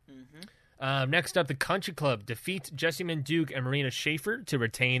 Next up, the Country Club defeats Jessamyn Duke and Marina Shafir to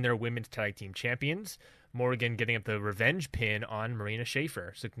retain their women's tag team champions. Morgan getting up the revenge pin on Marina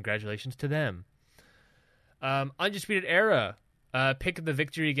Shafir, so congratulations to them. Undisputed Era pick up the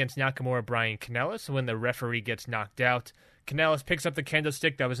victory against Nakamura Bryan Kanellis when the referee gets knocked out. Kanellis picks up the kendo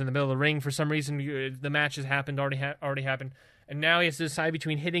stick that was in the middle of the ring. For some reason, the match has happened, already happened, and now he has to decide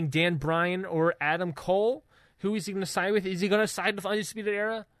between hitting Dan Bryan or Adam Cole. Who is he going to side with? Is he going to side with Undisputed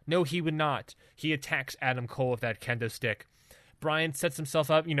Era? No, he would not. He attacks Adam Cole with that kendo stick. Bryan sets himself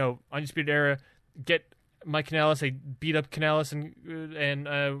up. Undisputed Era get Mike Kanellis. They beat up Kanellis and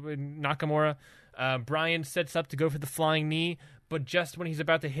Nakamura. Bryan sets up to go for the flying knee, but just when he's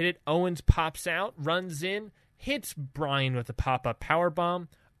about to hit it, Owens pops out, runs in, hits Bryan with a pop-up powerbomb.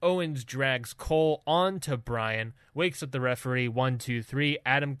 Owens drags Cole onto Bryan, wakes up the referee, 1, 2, 3.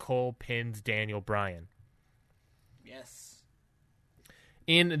 Adam Cole pins Daniel Bryan. Yes.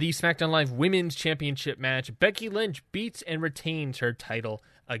 In the SmackDown Live Women's Championship match, Becky Lynch beats and retains her title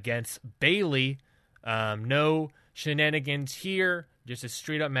against Bayley. No shenanigans here, just a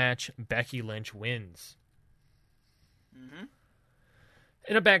straight-up match. Becky Lynch wins. Mm-hmm.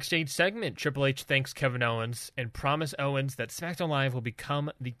 In a backstage segment, Triple H thanks Kevin Owens and promised Owens that SmackDown Live will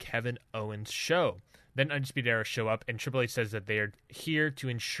become the Kevin Owens show. Then Undisputed Era show up, and Triple H says that they are here to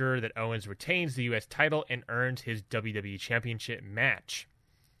ensure that Owens retains the U.S. title and earns his WWE Championship match.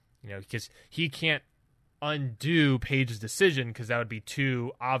 Because he can't undo Paige's decision because that would be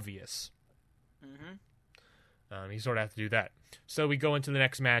too obvious. Mm-hmm. He sort of has to do that. So we go into the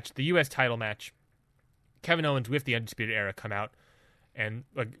next match, the U.S. title match. Kevin Owens with the Undisputed Era come out, and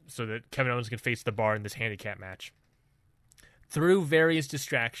so that Kevin Owens can face the Bar in this handicap match. Through various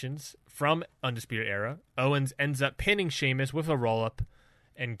distractions from Undisputed Era, Owens ends up pinning Sheamus with a roll-up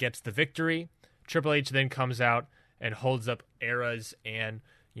and gets the victory. Triple H then comes out and holds up Era's and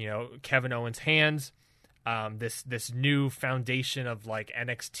Kevin Owens' hands. This new foundation of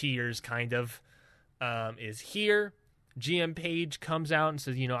NXTers kind of is here. GM Page comes out and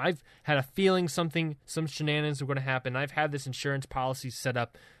says, I've had a feeling some shenanigans are going to happen. I've had this insurance policy set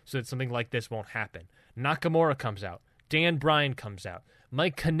up so that something like this won't happen. Nakamura comes out. Dan Bryan comes out.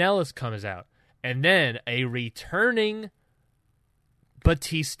 Mike Kanellis comes out. And then a returning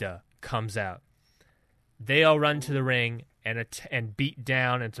Batista comes out. They all run to the ring and beat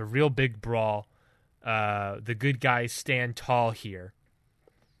down. It's a real big brawl. The good guys stand tall here.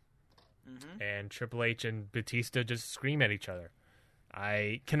 Mm-hmm. And Triple H and Batista just scream at each other.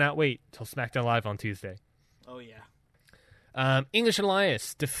 I cannot wait till SmackDown Live on Tuesday. Oh, yeah. English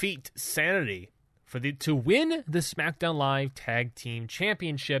Alliance defeat Sanity to win the SmackDown Live Tag Team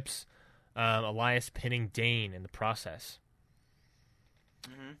Championships. Elias pinning Dane in the process.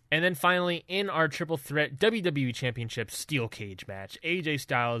 Mm-hmm. And then finally, in our triple threat WWE Championship Steel Cage match, AJ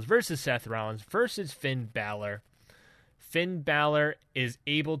Styles versus Seth Rollins versus Finn Balor. Finn Balor is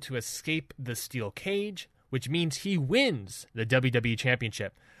able to escape the steel cage, which means he wins the WWE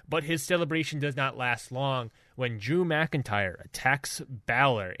Championship. But his celebration does not last long when Drew McIntyre attacks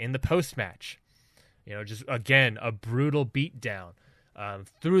Balor in the post-match. Just, again, a brutal beatdown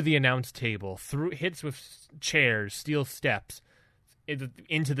through the announce table, through hits with chairs, steel steps,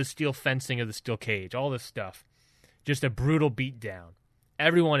 into the steel fencing of the steel cage, all this stuff. Just a brutal beatdown.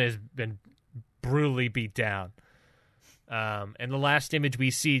 Everyone has been brutally beat down. And the last image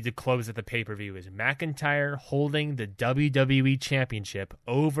we see to close at the pay-per-view is McIntyre holding the WWE Championship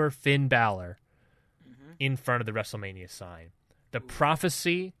over Finn Balor in front of the WrestleMania sign. The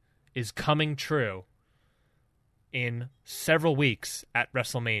prophecy is coming true in several weeks at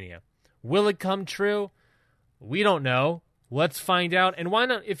WrestleMania. Will it come true? We don't know. Let's find out. And why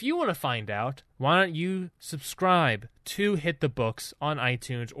not, if you want to find out, why don't you subscribe to Hit the Books on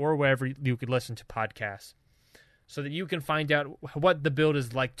iTunes or wherever you could listen to podcasts, so that you can find out what the build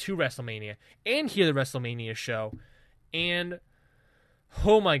is like to WrestleMania and hear the WrestleMania show. And,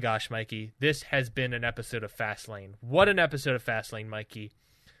 oh my gosh, Mikey, this has been an episode of Fastlane. What an episode of Fastlane, Mikey.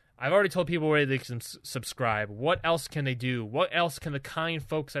 I've already told people where they can subscribe. What else can they do? What else can the kind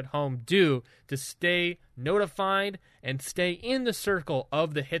folks at home do to stay notified and stay in the circle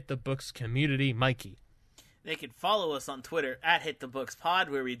of the Hit the Books community, Mikey? They can follow us on Twitter at HitTheBooksPod,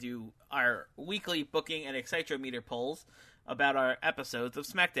 where we do our weekly booking and Excitometer polls about our episodes of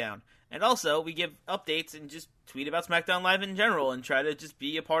SmackDown. And also, we give updates and just tweet about SmackDown Live in general and try to just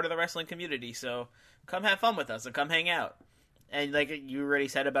be a part of the wrestling community. So come have fun with us and come hang out. And like you already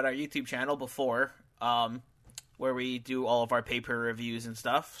said about our YouTube channel before, where we do all of our paper reviews and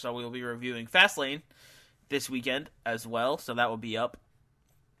stuff. So we'll be reviewing Fastlane this weekend as well. So that will be up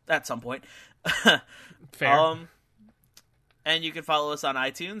at some point. Fair. And you can follow us on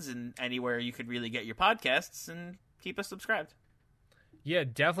iTunes and anywhere you could really get your podcasts and keep us subscribed. Yeah,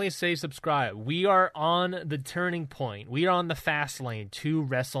 definitely say subscribe. We are on the turning point. We are on the fast lane to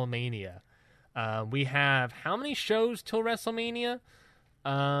WrestleMania. We have how many shows till WrestleMania?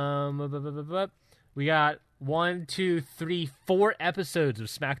 We got 1, 2, 3, 4 episodes of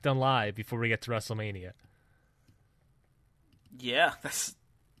SmackDown Live before we get to WrestleMania. Yeah, that's.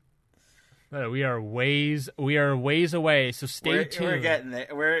 We are ways away. So stay tuned. We're getting there.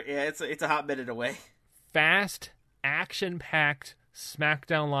 It's a hot minute away. Fast, action-packed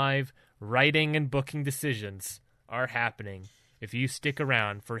SmackDown Live writing and booking decisions are happening if you stick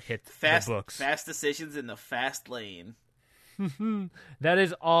around for Hit the Books. Fast decisions in the fast lane. That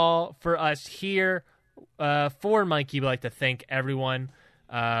is all for us here. For Mikey, we'd like to thank everyone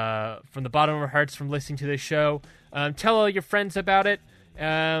from the bottom of our hearts from listening to this show. Tell all your friends about it,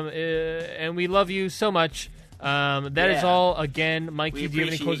 and we love you so much. That is all. Again, Mikey, do you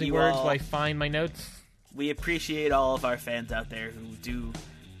have any closing words while I find my notes? We appreciate all of our fans out there who do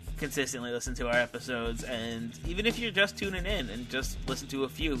consistently listen to our episodes, and even if you're just tuning in and just listen to a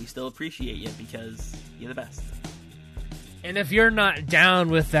few, we still appreciate you because you're the best. And if you're not down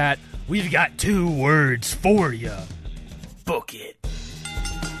with that, we've got 2 words for you. Book it.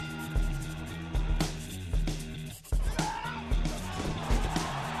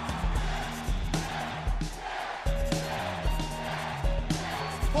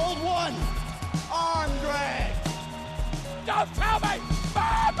 Hold one. Arm drag. Don't tell me!